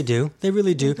days? They really do.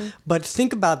 Mm-hmm. But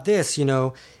think about this,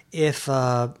 if,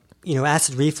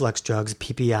 acid reflux drugs,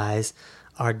 PPIs,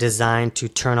 are designed to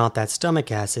turn off that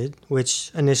stomach acid,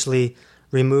 which initially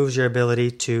removes your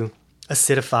ability to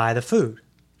acidify the food,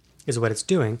 is what it's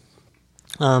doing.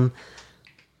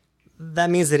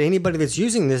 That means that anybody that's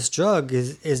using this drug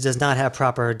does not have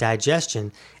proper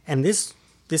digestion. And this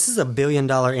is a $1 billion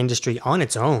industry on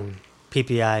its own.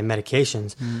 PPI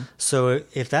medications. So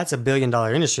if that's a $1 billion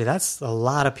industry, that's a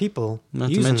lot of people Not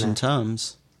using to mention that.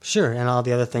 Tums. Sure, and all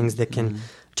the other things that can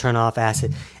turn off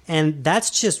acid. And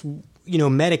that's just,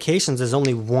 medications is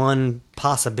only one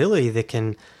possibility that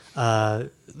can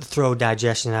throw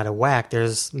digestion out of whack.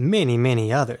 There's many,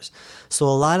 many others. So a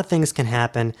lot of things can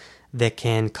happen that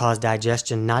can cause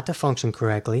digestion not to function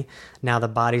correctly. Now the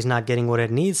body's not getting what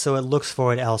it needs, so it looks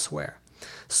for it elsewhere.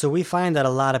 So we find that a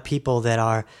lot of people that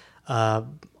are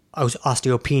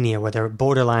osteopenia, where they're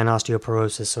borderline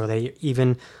osteoporosis, or they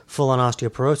even full-on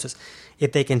osteoporosis,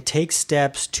 if they can take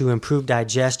steps to improve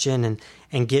digestion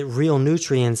and get real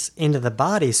nutrients into the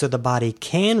body so the body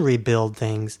can rebuild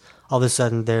things, all of a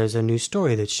sudden there's a new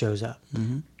story that shows up.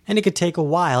 Mm-hmm. And it could take a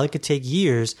while, it could take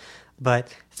years, but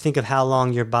think of how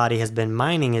long your body has been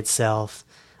mining itself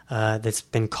that's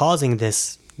been causing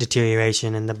this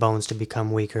deterioration and the bones to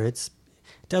become weaker. It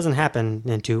doesn't happen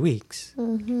in 2 weeks.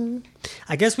 Mm-hmm.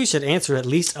 I guess we should answer at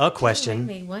least a question.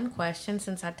 Maybe one question,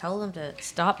 since I told them to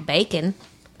stop baking.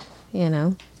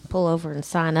 Pull over and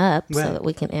sign up so that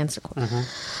we can answer questions.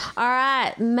 Mm-hmm. All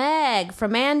right, Meg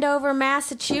from Andover,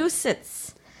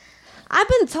 Massachusetts. I've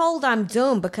been told I'm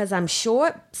doomed because I'm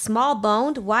short,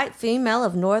 small-boned, white female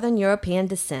of Northern European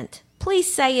descent.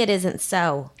 Please say it isn't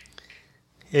so.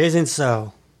 It isn't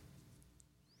so.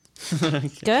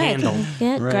 Good. Handled.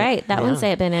 Yeah, Right. great. That one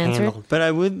say it been answered. Handled. But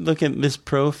I would look at this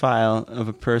profile of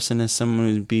a person as someone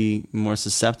who'd be more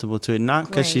susceptible to it, not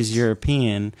because she's Great.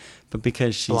 European, but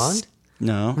because she's... Blonde?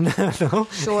 No.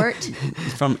 Short.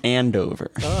 From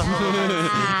Andover.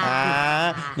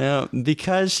 No,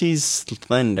 because she's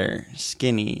slender,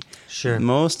 skinny. Sure.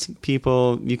 Most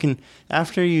people, you can,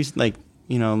 after you,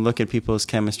 look at people's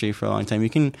chemistry for a long time, you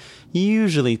can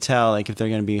usually tell, if they're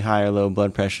going to be high or low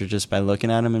blood pressure just by looking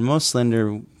at them. And most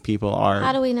slender people are.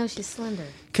 How do we know she's slender?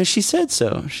 Because she said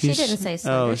so. She didn't say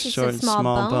slender. Oh, She short, said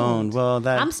small-boned. Well,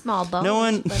 I'm small-boned. No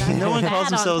one but I have calls fat on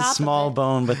themselves top of small it.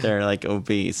 bone, but they're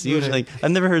obese. Usually,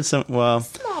 I've never heard some. Well,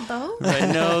 Small bone. right,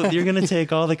 no, you're gonna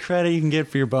take all the credit you can get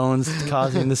for your bones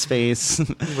causing the space.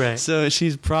 Right. So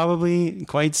she's probably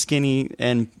quite skinny,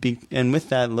 and with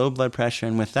that low blood pressure,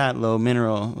 and with that low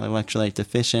mineral electrolyte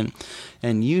deficient,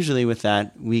 and usually with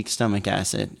that weak stomach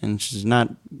acid, and she's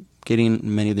not getting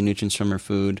many of the nutrients from her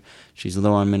food. She's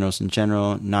low on minerals in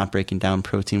general, not breaking down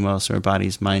protein well, so her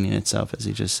body's mining itself, as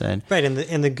you just said. Right,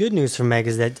 and the good news for Meg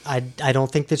is that I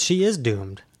don't think that she is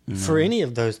doomed for any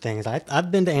of those things.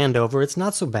 I've been to Andover; it's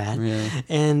not so bad. Really?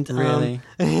 And Really?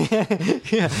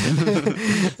 yeah.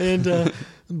 And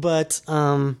but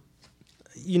when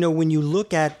you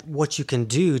look at what you can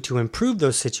do to improve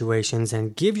those situations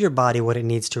and give your body what it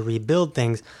needs to rebuild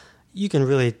things, you can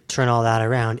really turn all that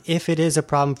around if it is a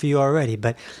problem for you already.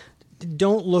 But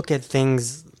don't look at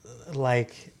things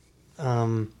like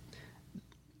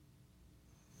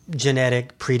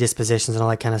genetic predispositions and all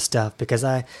that kind of stuff, because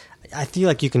I feel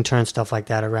like you can turn stuff like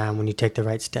that around when you take the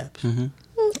right steps. Mm-hmm.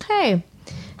 Okay.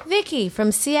 Vicky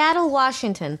from Seattle,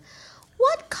 Washington.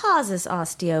 What causes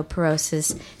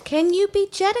osteoporosis? Can you be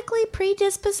genetically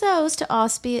predisposed to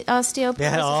osteoporosis?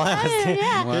 Yeah, it all has to-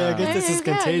 yeah. Yeah, I guess this is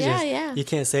There you go. contagious. Yeah. You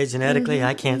can't say genetically.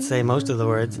 I can't say most of the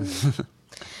words.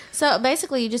 So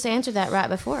basically, you just answered that right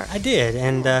before. I did,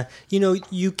 and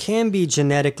you can be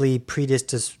genetically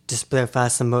predisposed.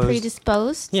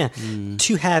 Predisposed? Yeah,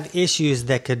 to have issues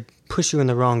that could push you in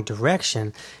the wrong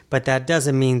direction, but that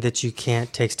doesn't mean that you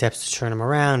can't take steps to turn them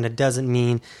around. It doesn't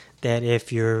mean that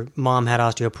if your mom had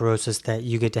osteoporosis that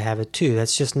you get to have it too.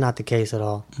 That's just not the case at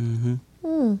all.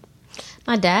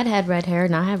 My dad had red hair,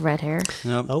 and I have red hair.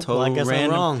 Nope, Oh, total well, I guess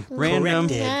random. I'm wrong. Random.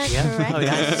 Corrected. Yeah, Yep. corrected.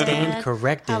 Oh, I stand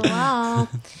corrected. Hello.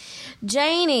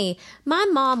 Janie, my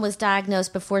mom was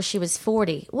diagnosed before she was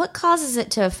 40. What causes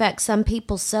it to affect some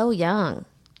people so young?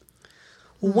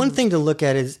 Well, one thing to look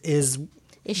at is Is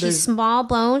she there's- small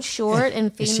boned, short,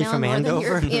 and Is she female from Northern Andover?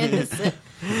 European descent?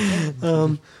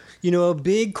 a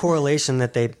big correlation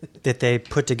that they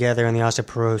put together in the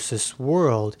osteoporosis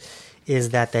world is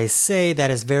that they say that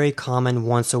it's very common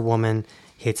once a woman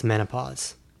hits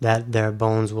menopause that their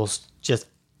bones will just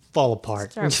fall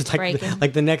apart. Start Just breaking.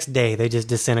 like the next day they just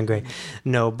disintegrate.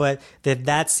 No, but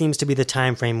that seems to be the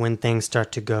time frame when things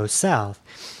start to go south.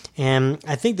 And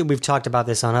I think that we've talked about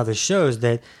this on other shows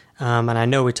that and I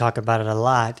know we talk about it a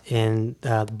lot in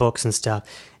the books and stuff,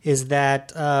 is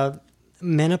that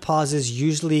menopause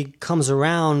usually comes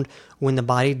around when the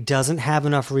body doesn't have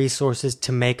enough resources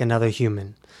to make another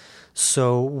human.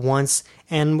 So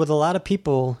and with a lot of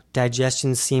people,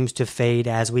 digestion seems to fade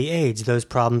as we age. Those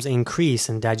problems increase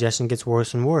and digestion gets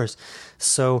worse and worse.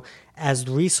 So as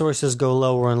resources go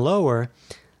lower and lower,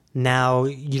 now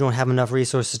you don't have enough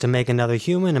resources to make another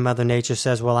human, and Mother Nature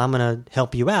says, well, I'm going to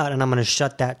help you out, and I'm going to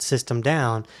shut that system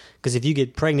down. Because if you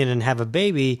get pregnant and have a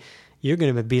baby, you're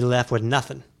going to be left with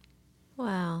nothing.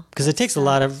 Wow. Because it takes a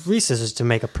lot of resources to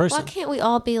make a person. Why can't we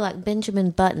all be like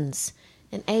Benjamin Buttons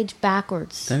and age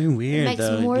backwards? That'd be weird, makes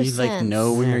though. more You sense.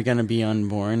 know when you're gonna be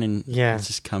unborn, and it's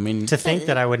just coming. To think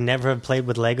that I would never have played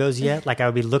with Legos yet, like I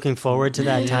would be looking forward to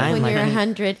that time. When like, you're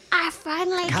 100, I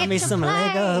finally got get me to some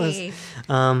play.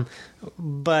 Legos.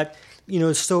 But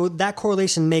so that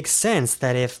correlation makes sense.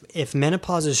 That if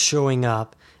menopause is showing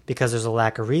up because there's a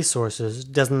lack of resources,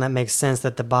 doesn't that make sense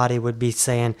that the body would be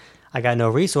saying, I got no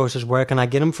resources. Where can I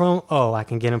get them from? Oh, I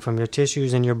can get them from your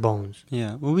tissues and your bones.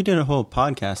 Yeah. Well, we did a whole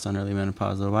podcast on early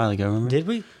menopause a little while ago. Remember? Did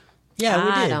we? Yeah,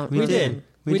 we I did. don't We know. did.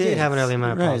 We did have an early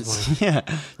menopause one. Yeah.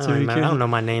 I don't know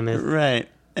my name is. Right.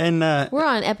 And We're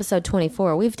on episode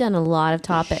 24. We've done a lot of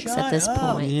topics at this Shut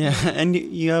up. point. yeah, and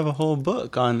you have a whole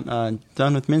book on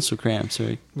done with menstrual cramps,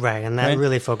 or Right, and that Right.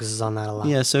 really focuses on that a lot.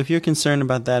 yeah. So if you're concerned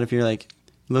about that, if you're like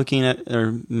looking at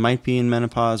or might be in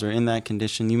menopause or in that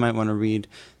condition, you might want to read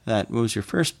that. What was your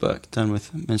first book? Done with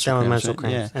menstrual Done with cramps. menstrual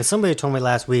right? cramps. And somebody told me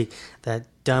last week that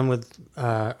Done with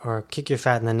or Kick Your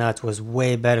Fat in the Nuts was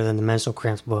way better than the menstrual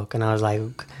cramps book. And I was like,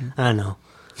 I don't know.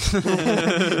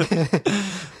 Yeah.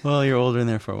 Well, you're older and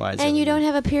therefore wiser. And you don't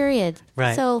have a period.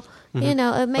 Right. So, it makes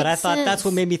But I thought sense. that's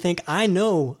what made me think I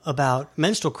know about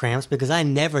menstrual cramps because I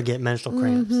never get menstrual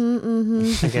cramps.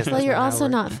 I guess Well, that's you're not how it also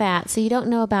works. not fat, so you don't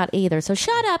know about either. So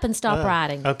shut up and stop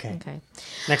writing. okay. Okay.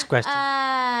 Next question.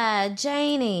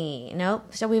 Janie. Nope.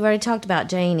 So we've already talked about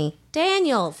Janie.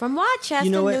 Daniel from Rochester,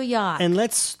 you know what? New York. And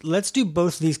let's do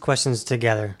both of these questions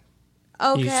together.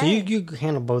 okay. You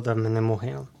handle both of them and then we'll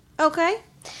handle them. Okay.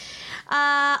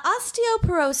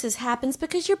 Osteoporosis happens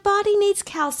because your body needs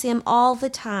calcium all the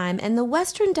time, and the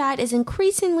Western diet is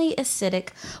increasingly acidic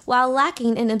while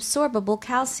lacking in absorbable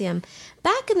calcium.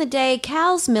 Back in the day,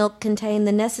 cow's milk contained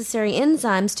the necessary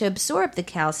enzymes to absorb the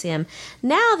calcium.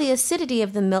 Now, the acidity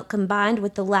of the milk combined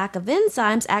with the lack of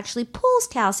enzymes actually pulls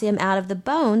calcium out of the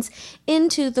bones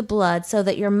into the blood so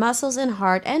that your muscles and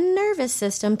heart and nervous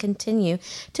system continue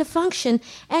to function,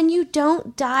 and you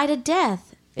don't die to death.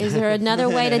 Is there another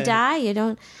way to die? You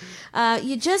don't.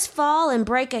 You just fall and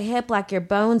break a hip like your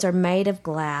bones are made of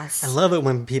glass. I love it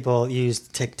when people use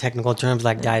technical terms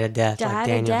like die to death, Die like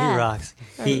to Daniel. death. He rocks.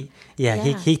 He He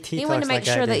wanted to talks make like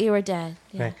I sure do. that you were dead.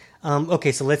 Yeah. Right.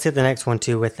 Okay, so let's hit the next one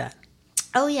too with that.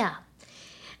 Oh yeah.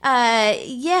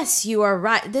 Yes, you are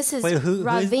right. This is Wait, who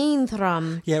is-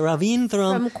 Ravindram Yeah,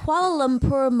 Ravindram. from Kuala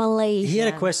Lumpur, Malaysia. He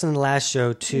had a question in the last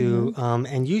show too,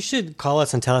 and you should call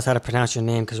us and tell us how to pronounce your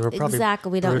name because we're probably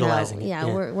Exactly, we don't know. brutalizing it. Yeah,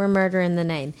 we're murdering the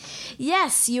name.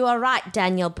 Yes, you are right,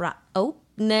 Daniel Oh,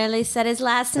 nearly said his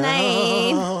last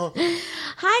name. Oh.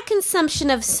 High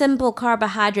consumption of simple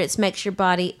carbohydrates makes your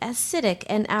body acidic,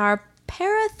 and our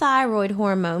parathyroid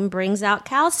hormone brings out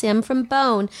calcium from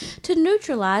bone to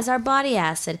neutralize our body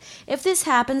acid. If this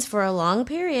happens for a long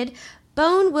period,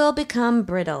 bone will become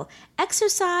brittle.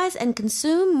 Exercise and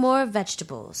consume more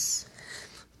vegetables.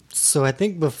 So I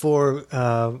think before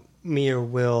me or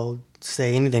Will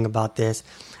say anything about this,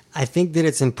 I think that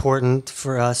it's important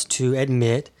for us to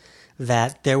admit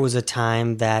that there was a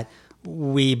time that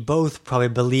we both probably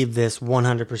believe this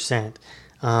 100%,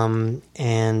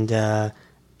 and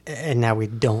now we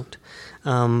don't.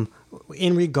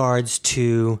 In regards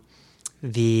to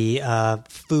the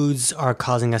foods are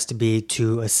causing us to be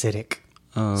too acidic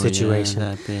situation.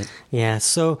 Yeah, that bit. Yeah,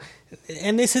 so,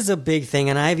 and this is a big thing,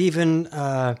 and I've even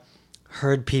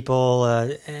heard people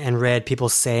and read people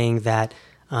saying that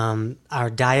our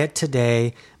diet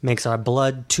today makes our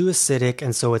blood too acidic,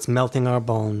 and so it's melting our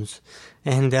bones.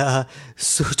 And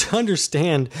so to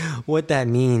understand what that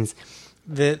means,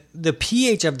 the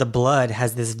pH of the blood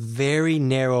has this very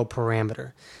narrow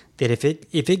parameter that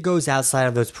if it goes outside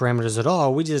of those parameters at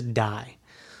all, we just die.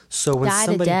 So when Die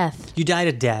to death. You die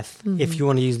to death, if you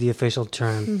want to use the official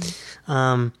term.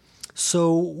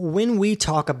 So when we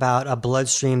talk about a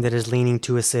bloodstream that is leaning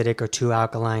too acidic or too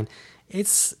alkaline,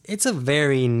 it's a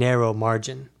very narrow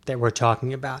margin that we're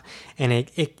talking about, and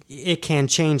it can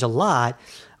change a lot,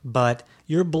 but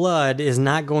your blood is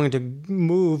not going to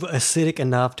move acidic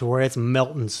enough to where it's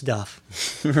melting stuff.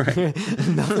 Right.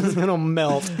 Nothing's going to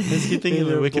melt. You think of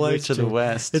the Wicked Witch of the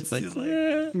West. It's like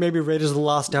maybe Raiders of the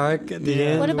Lost Ark at the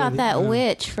end. What about that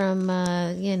witch from,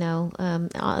 the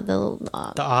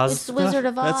Oz? Wizard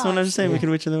of Oz? That's what I'm saying, Wicked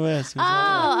Witch of the West. Oh,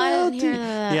 I didn't hear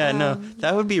that. Yeah, no,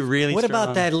 that would be really What strong.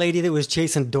 about that lady that was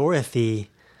chasing Dorothy?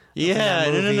 Yeah,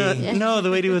 movie? no, the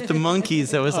lady with the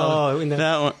monkeys that was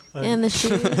that one. And the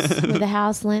shoes with the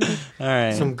house linen. All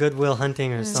right. Some Goodwill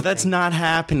Hunting or something. So that's not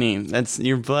happening.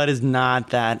 Your blood is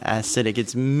not that acidic.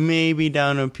 It's maybe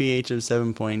down to a pH of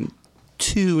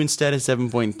 7.2 instead of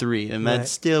 7.3, and that Right.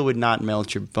 still would not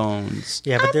melt your bones.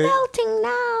 Yeah, but I'm melting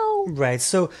now. right.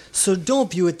 So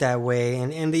don't view it that way.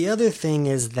 And the other thing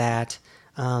is that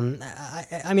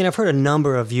I mean, I've heard a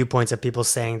number of viewpoints of people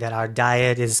saying that our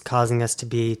diet is causing us to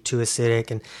be too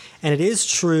acidic, and it is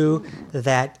true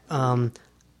that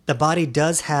the body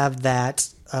does have that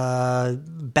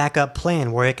backup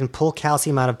plan where it can pull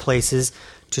calcium out of places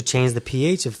to change the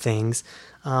pH of things,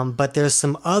 but there's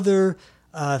some other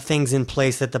things in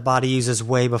place that the body uses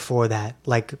way before that,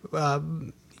 like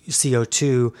CO2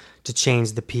 to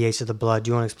change the pH of the blood.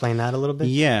 Do you want to explain that a little bit?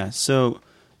 Yeah, so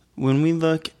when we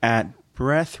look at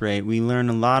breath rate, we learn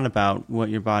a lot about what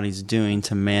your body's doing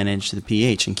to manage the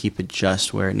pH and keep it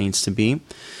just where it needs to be.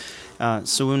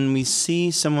 So when we see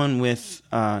someone with,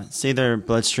 say their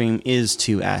bloodstream is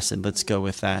too acid, let's go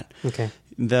with that. Okay.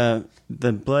 The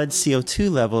blood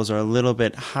CO2 levels are a little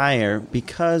bit higher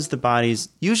because the body is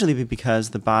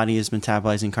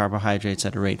metabolizing carbohydrates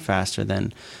at a rate faster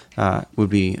than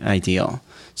would be ideal.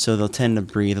 So they'll tend to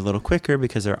breathe a little quicker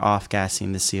because they're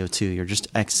off-gassing the CO2. You're just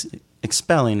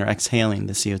expelling or exhaling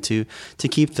the CO2 to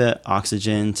keep the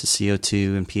oxygen to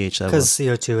CO2 and pH levels. Because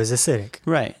CO2 is acidic.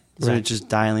 Right. So Right. just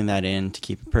dialing that in to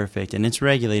keep it perfect. And it's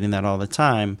regulating that all the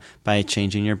time by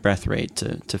changing your breath rate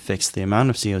to fix the amount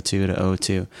of CO2 to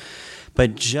O2.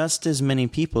 But just as many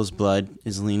people's blood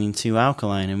is leaning too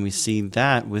alkaline, and we see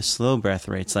that with slow breath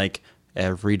rates, like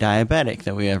every diabetic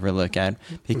that we ever look at,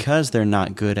 because they're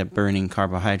not good at burning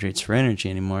carbohydrates for energy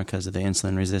anymore because of the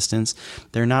insulin resistance,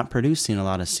 they're not producing a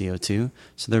lot of CO2,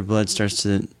 so their blood starts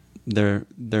to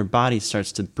their body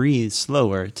starts to breathe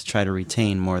slower to try to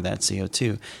retain more of that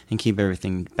CO2 and keep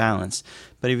everything balanced.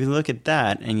 But if you look at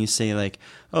that and you say like,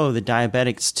 oh, the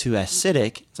diabetic's too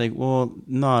acidic, it's like, well,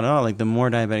 not at all. Like the more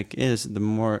diabetic is, the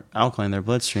more alkaline their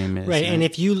bloodstream is. Right, and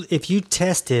if you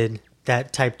tested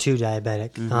that type 2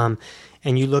 diabetic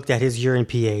and you looked at his urine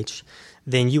pH,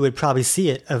 then you would probably see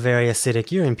it a very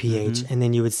acidic urine pH, and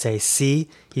then you would say, see,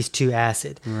 he's too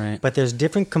acid. Right. But there's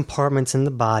different compartments in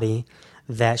the body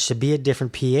that should be at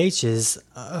different pHs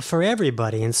for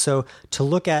everybody. And so to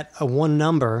look at a one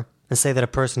number and say that a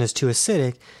person is too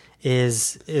acidic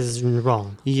is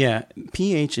wrong. Yeah,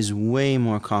 pH is way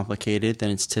more complicated than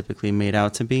it's typically made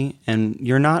out to be, and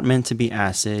you're not meant to be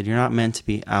acid, you're not meant to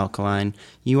be alkaline,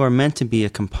 you are meant to be a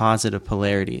composite of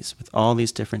polarities with all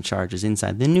these different charges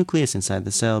inside the nucleus, inside the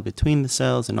cell, between the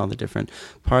cells, and all the different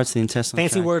parts of the intestinal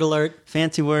Fancy tract. word alert.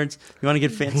 Fancy words. You want to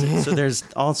get fancy? So there's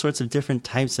all sorts of different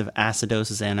types of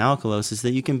acidosis and alkalosis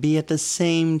that you can be at the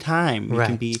same time. You can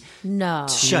Right. be No.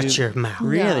 Shut your mouth.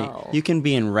 Really? No. You can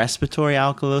be in respiratory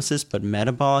alkalosis, but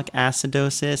metabolic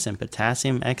acidosis and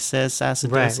potassium excess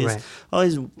acidosis. Right. All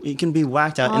these, you can be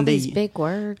whacked out. All and these big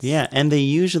words. Yeah, and they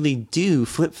usually do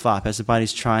flip-flop as the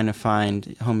body's trying to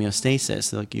find homeostasis.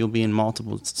 So, like, you'll be in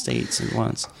multiple states at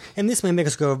once. And this may make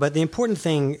us go over, but the important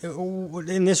thing,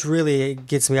 and this really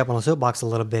gets me up on a soapbox a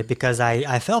little bit, because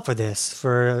I fell for this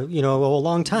for a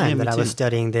long time Yeah, me that I was too.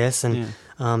 studying this and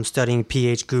studying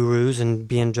pH gurus and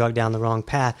being drugged down the wrong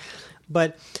path.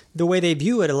 But the way they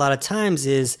view it a lot of times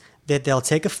is that they'll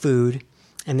take a food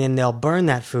and then they'll burn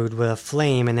that food with a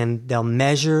flame, and then they'll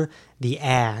measure the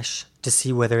ash to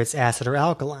see whether it's acid or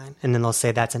alkaline. And then they'll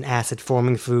say that's an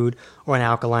acid-forming food or an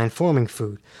alkaline-forming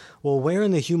food. Well, where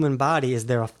in the human body is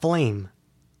there a flame?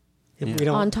 If we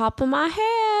don't, On top of my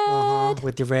head.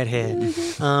 with your red head.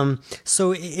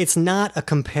 So it's not a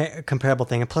comparable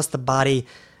thing. And plus the body,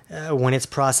 when it's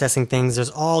processing things, there's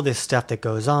all this stuff that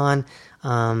goes on.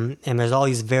 And there's all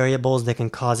these variables that can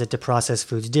cause it to process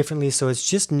foods differently. So it's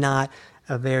just not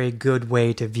a very good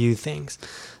way to view things.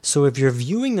 So if you're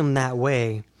viewing them that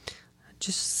way,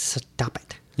 just stop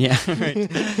it. Yeah,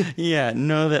 right. Yeah,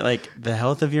 know that like the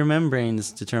health of your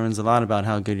membranes determines a lot about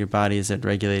how good your body is at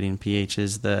regulating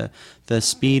pHs. The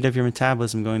speed of your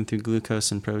metabolism going through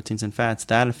glucose and proteins and fats,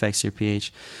 that affects your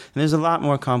pH. And there's a lot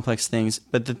more complex things,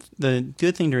 but the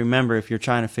good thing to remember if you're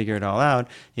trying to figure it all out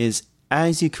is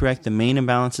as you correct the main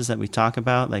imbalances that we talk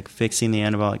about, like fixing the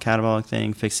anabolic-catabolic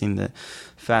thing, fixing the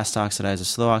fast oxidizer,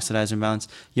 slow oxidizer imbalance,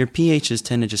 your pHs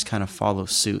tend to just kind of follow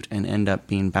suit and end up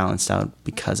being balanced out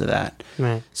because of that.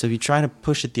 Right. So if you try to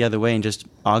push it the other way and just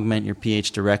augment your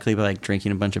pH directly by like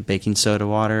drinking a bunch of baking soda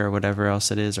water or whatever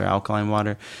else it is, or alkaline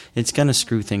water, it's going to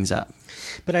screw things up.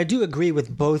 But I do agree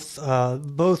with both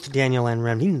Daniel and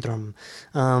Ravindram.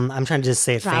 I'm trying to just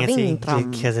say it fancy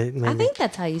because I think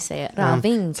that's how you say it.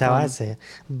 that's how I say it.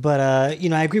 But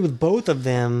I agree with both of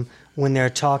them when they're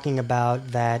talking about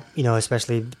that.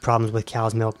 Especially problems with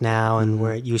cow's milk now and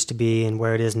where it used to be and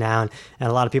where it is now. And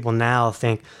a lot of people now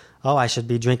think, oh, I should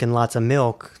be drinking lots of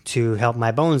milk to help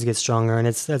my bones get stronger, and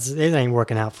it ain't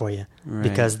working out for you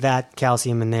because that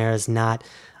calcium in there is not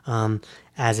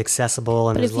as accessible.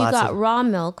 And but if you got raw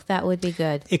milk, that would be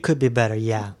good. It could be better,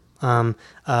 yeah,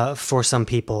 for some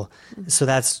people. So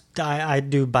I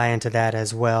do buy into that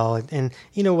as well. And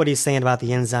what he's saying about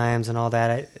the enzymes and all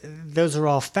that, those are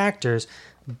all factors,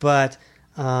 but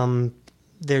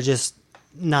they're just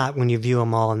not when you view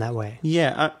them all in that way.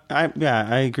 Yeah,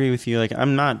 I agree with you. Like,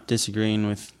 I'm not disagreeing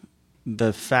with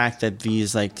the fact that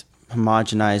these like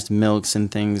homogenized milks and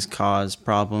things cause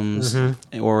problems,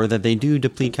 or that they do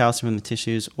deplete calcium in the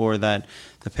tissues, or that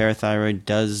the parathyroid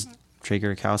does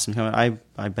trigger calcium.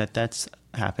 I bet that's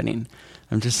happening.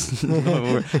 I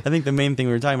think the main thing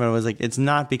we were talking about was like, it's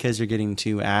not because you're getting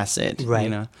too acid,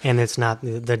 right? And it's not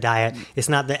the diet. It's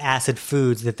not the acid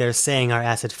foods that they're saying are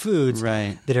acid foods,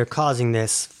 right, that are causing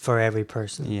this for every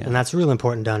person. Yeah. And that's real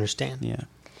important to understand. Yeah.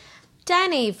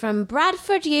 Danny from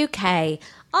Bradford, UK.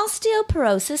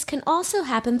 Osteoporosis can also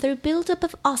happen through buildup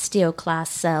of osteoclast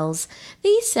cells.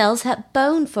 These cells have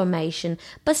bone formation,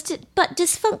 but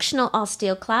dysfunctional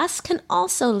osteoclasts can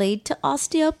also lead to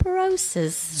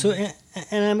osteoporosis. So,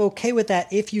 and I'm okay with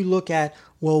that if you look at,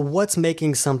 well, what's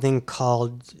making something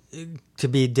called to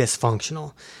be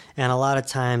dysfunctional? And a lot of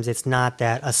times it's not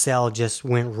that a cell just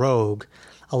went rogue.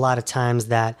 A lot of times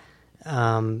that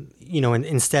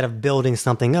instead of building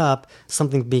something up,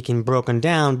 something being broken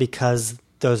down because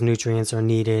those nutrients are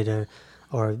needed,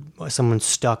 or someone's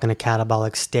stuck in a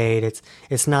catabolic state.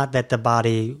 It's not that the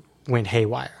body went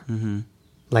haywire,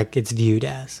 like it's viewed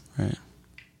as. Right.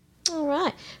 All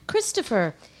right.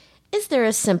 Christopher, is there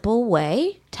a simple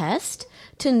test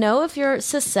to know if you're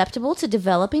susceptible to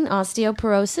developing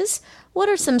osteoporosis? What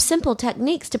are some simple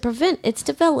techniques to prevent its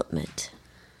development?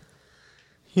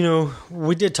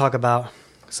 We did talk about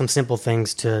some simple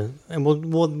things and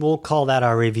we'll call that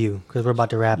our review because we're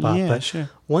about to wrap up. Yeah, but sure.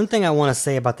 One thing I want to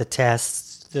say about the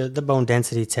tests, the bone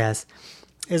density test,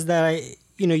 is that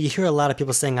you hear a lot of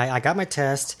people saying, I got my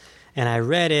test and I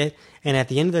read it, and at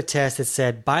the end of the test it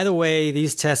said, by the way,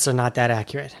 these tests are not that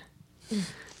accurate.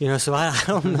 So I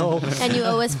don't know. And you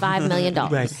owe us $5 million.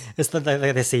 Right. It's like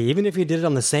they say, even if you did it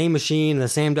on the same machine, the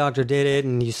same doctor did it,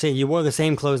 and you say you wore the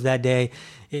same clothes that day,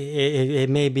 it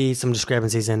may be some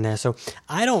discrepancies in there. So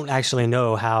I don't actually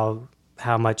know how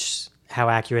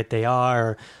accurate they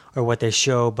are or what they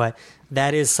show, but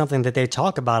that is something that they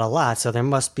talk about a lot. So there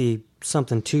must be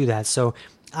something to that. So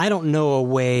I don't know a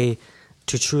way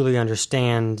to truly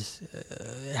understand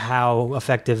how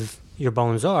effective your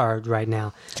bones are right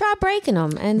now. Try breaking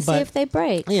them and see if they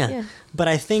break. Yeah. But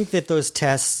I think that those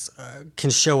tests can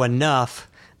show enough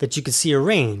that you can see a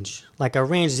range. Like a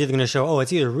range is either going to show,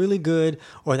 it's either really good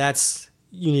or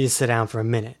you need to sit down for a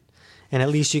minute. And at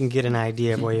least you can get an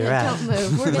idea of where you're at. Don't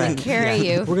move. We're going to carry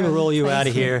you. We're going to roll you out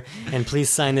of here, and please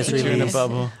sign this release. In a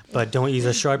bubble. But don't use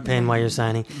a sharp pen while you're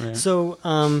signing. Right. So,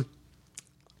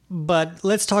 but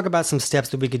let's talk about some steps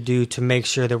that we could do to make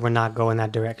sure that we're not going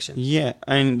that direction. Yeah,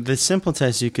 and the simple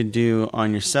test you could do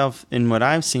on yourself, and what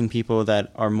I've seen people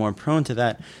that are more prone to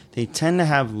that, they tend to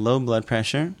have low blood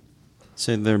pressure,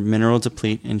 so their mineral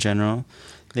deplete in general.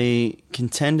 they can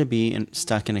tend to be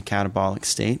stuck in a catabolic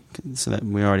state. So that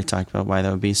we already talked about why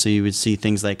that would be. So you would see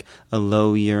things like a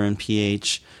low urine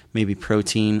pH, maybe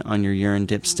protein on your urine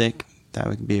dipstick. That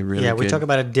would be a really good. We talk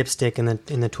about a dipstick in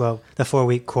the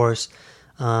 4-week course.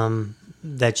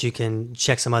 That you can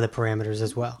check some other parameters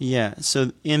as well. Yeah,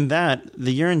 so in that,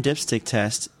 the urine dipstick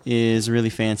test is a really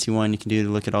fancy one you can do to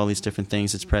look at all these different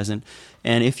things that's present.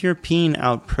 And if you're peeing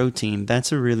out protein,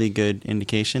 that's a really good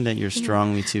indication that you're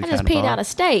strongly too catabolic. I just peed out a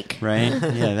steak. Right?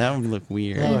 Yeah, that would look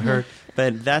weird. That would hurt.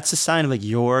 But that's a sign of like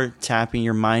you're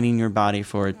mining your body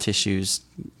for tissues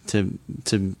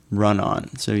to run on.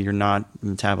 So you're not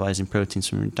metabolizing proteins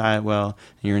from your diet well,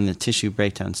 and you're in the tissue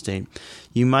breakdown state.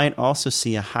 You might also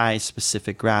see a high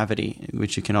specific gravity,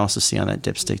 which you can also see on that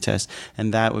dipstick test,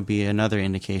 and that would be another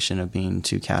indication of being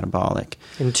too catabolic.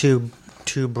 And to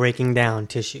breaking down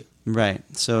tissue. Right.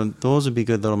 So those would be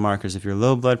good little markers. If you're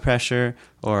low blood pressure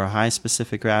or a high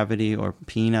specific gravity or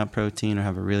peeing out protein or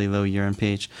have a really low urine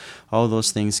pH, all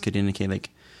those things could indicate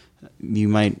like you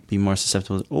might be more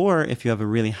susceptible. Or if you have a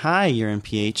really high urine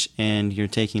pH and you're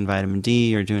taking vitamin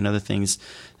D or doing other things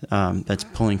that's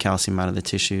pulling calcium out of the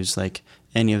tissues, like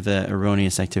any of the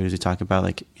erroneous activities we talk about,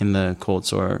 like in the cold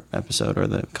sore episode or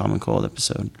the common cold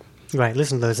episode. Right,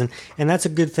 listen to those. And that's a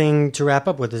good thing to wrap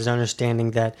up with, is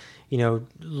understanding that,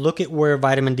 look at where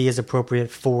vitamin D is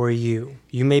appropriate for you.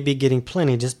 You may be getting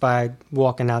plenty just by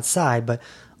walking outside, but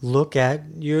look at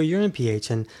your urine pH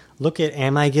and look at,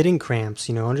 am I getting cramps?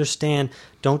 Understand,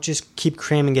 don't just keep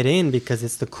cramming it in because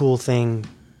it's the cool thing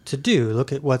to do.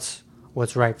 Look at what's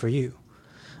right for you.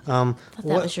 I thought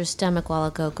that was your stomach while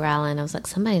ago growling. I was like,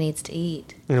 somebody needs to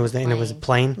eat. And it was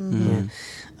plain. Mm-hmm.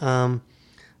 Yeah.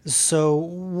 So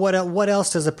what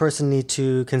else does a person need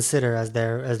to consider as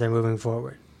they're moving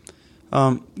forward?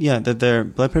 That their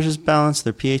blood pressure is balanced,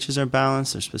 their pHs are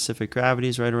balanced, their specific gravity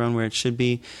is right around where it should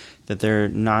be, that they're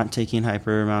not taking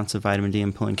hyper amounts of vitamin D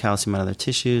and pulling calcium out of their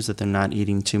tissues, that they're not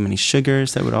eating too many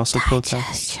sugars that would also pull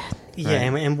calcium. Yeah,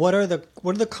 right. And what are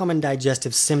the common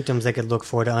digestive symptoms they could look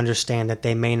for to understand that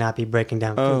they may not be breaking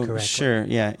down food correctly? Sure,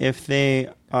 yeah. If they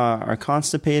are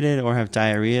constipated or have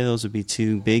diarrhea, those would be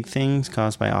two big things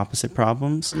caused by opposite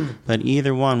problems. But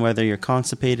either one, whether you're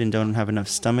constipated and don't have enough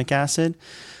stomach acid,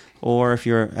 or if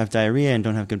you have diarrhea and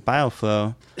don't have good bile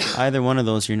flow, either one of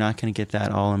those, you're not going to get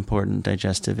that all-important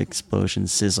digestive explosion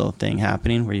sizzle thing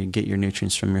happening where you get your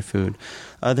nutrients from your food.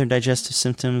 Other digestive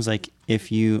symptoms, like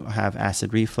if you have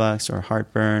acid reflux or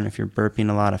heartburn, if you're burping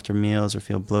a lot after meals or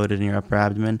feel bloated in your upper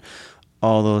abdomen,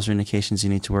 all those are indications you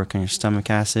need to work on your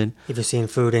stomach acid. If you're seeing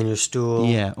food in your stool,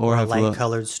 or a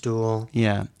light-colored stool.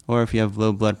 Yeah, or if you have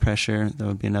low blood pressure, that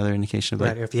would be another indication of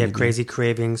right, or if you have crazy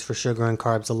cravings for sugar and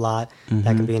carbs a lot,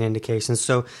 that can be an indication.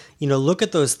 So, look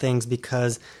at those things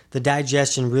because the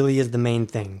digestion really is the main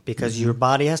thing because your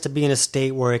body has to be in a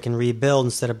state where it can rebuild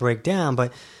instead of break down,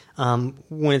 but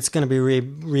when it's going to be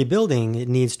rebuilding, it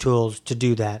needs tools to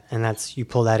do that, and that's you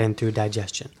pull that in through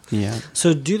digestion. Yeah.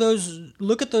 So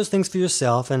look at those things for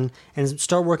yourself, and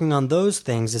start working on those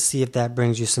things to see if that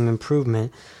brings you some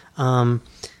improvement, and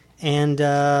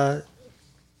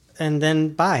then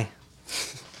bye.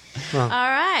 Well, all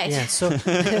right. Yeah.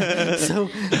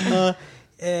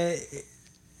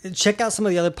 Check out some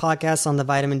of the other podcasts on the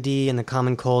vitamin D and the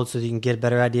common cold so that you can get a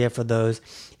better idea for those.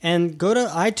 And go to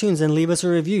iTunes and leave us a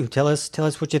review. Tell us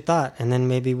what you thought, and then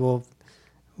maybe we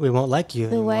won't like you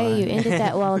anymore. Way you ended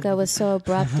that while ago was so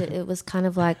abrupt. It was kind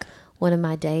of like one of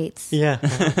my dates. Yeah.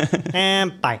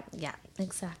 And bye. Yeah.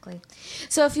 Exactly.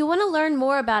 So if you want to learn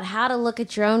more about how to look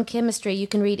at your own chemistry, you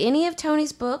can read any of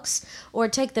Tony's books or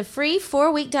take the free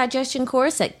 4-week digestion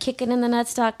course at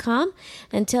kickinginthenuts.com.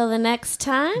 Until the next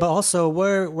time. But also,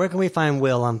 where can we find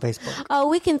Will on Facebook? Oh,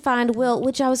 we can find Will,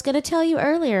 which I was going to tell you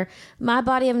earlier. My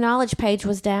Body of Knowledge page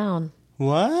was down.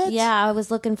 What? Yeah, I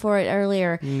was looking for it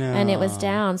earlier, and it was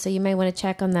down, so you may want to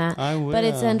check on that. I will. But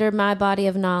it's under My Body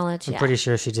of Knowledge. I'm pretty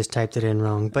sure she just typed it in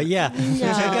wrong. But yeah,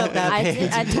 check out that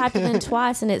page. I typed it in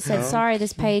twice, and it said, sorry,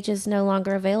 this page is no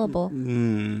longer available.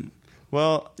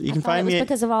 Well, you can find me. It was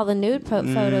because of all the nude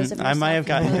photos of yourself. I might have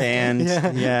gotten banned.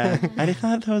 Yeah. I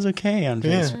thought that was okay on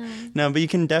Facebook. Yeah. No, but you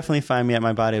can definitely find me at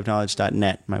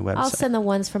mybodyofknowledge.net, my website. I'll send the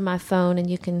ones from my phone, and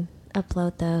you can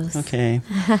upload those. Okay.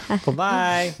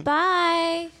 Bye-bye.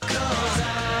 Bye. 'Cause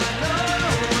I know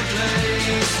a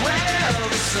place where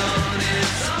the sun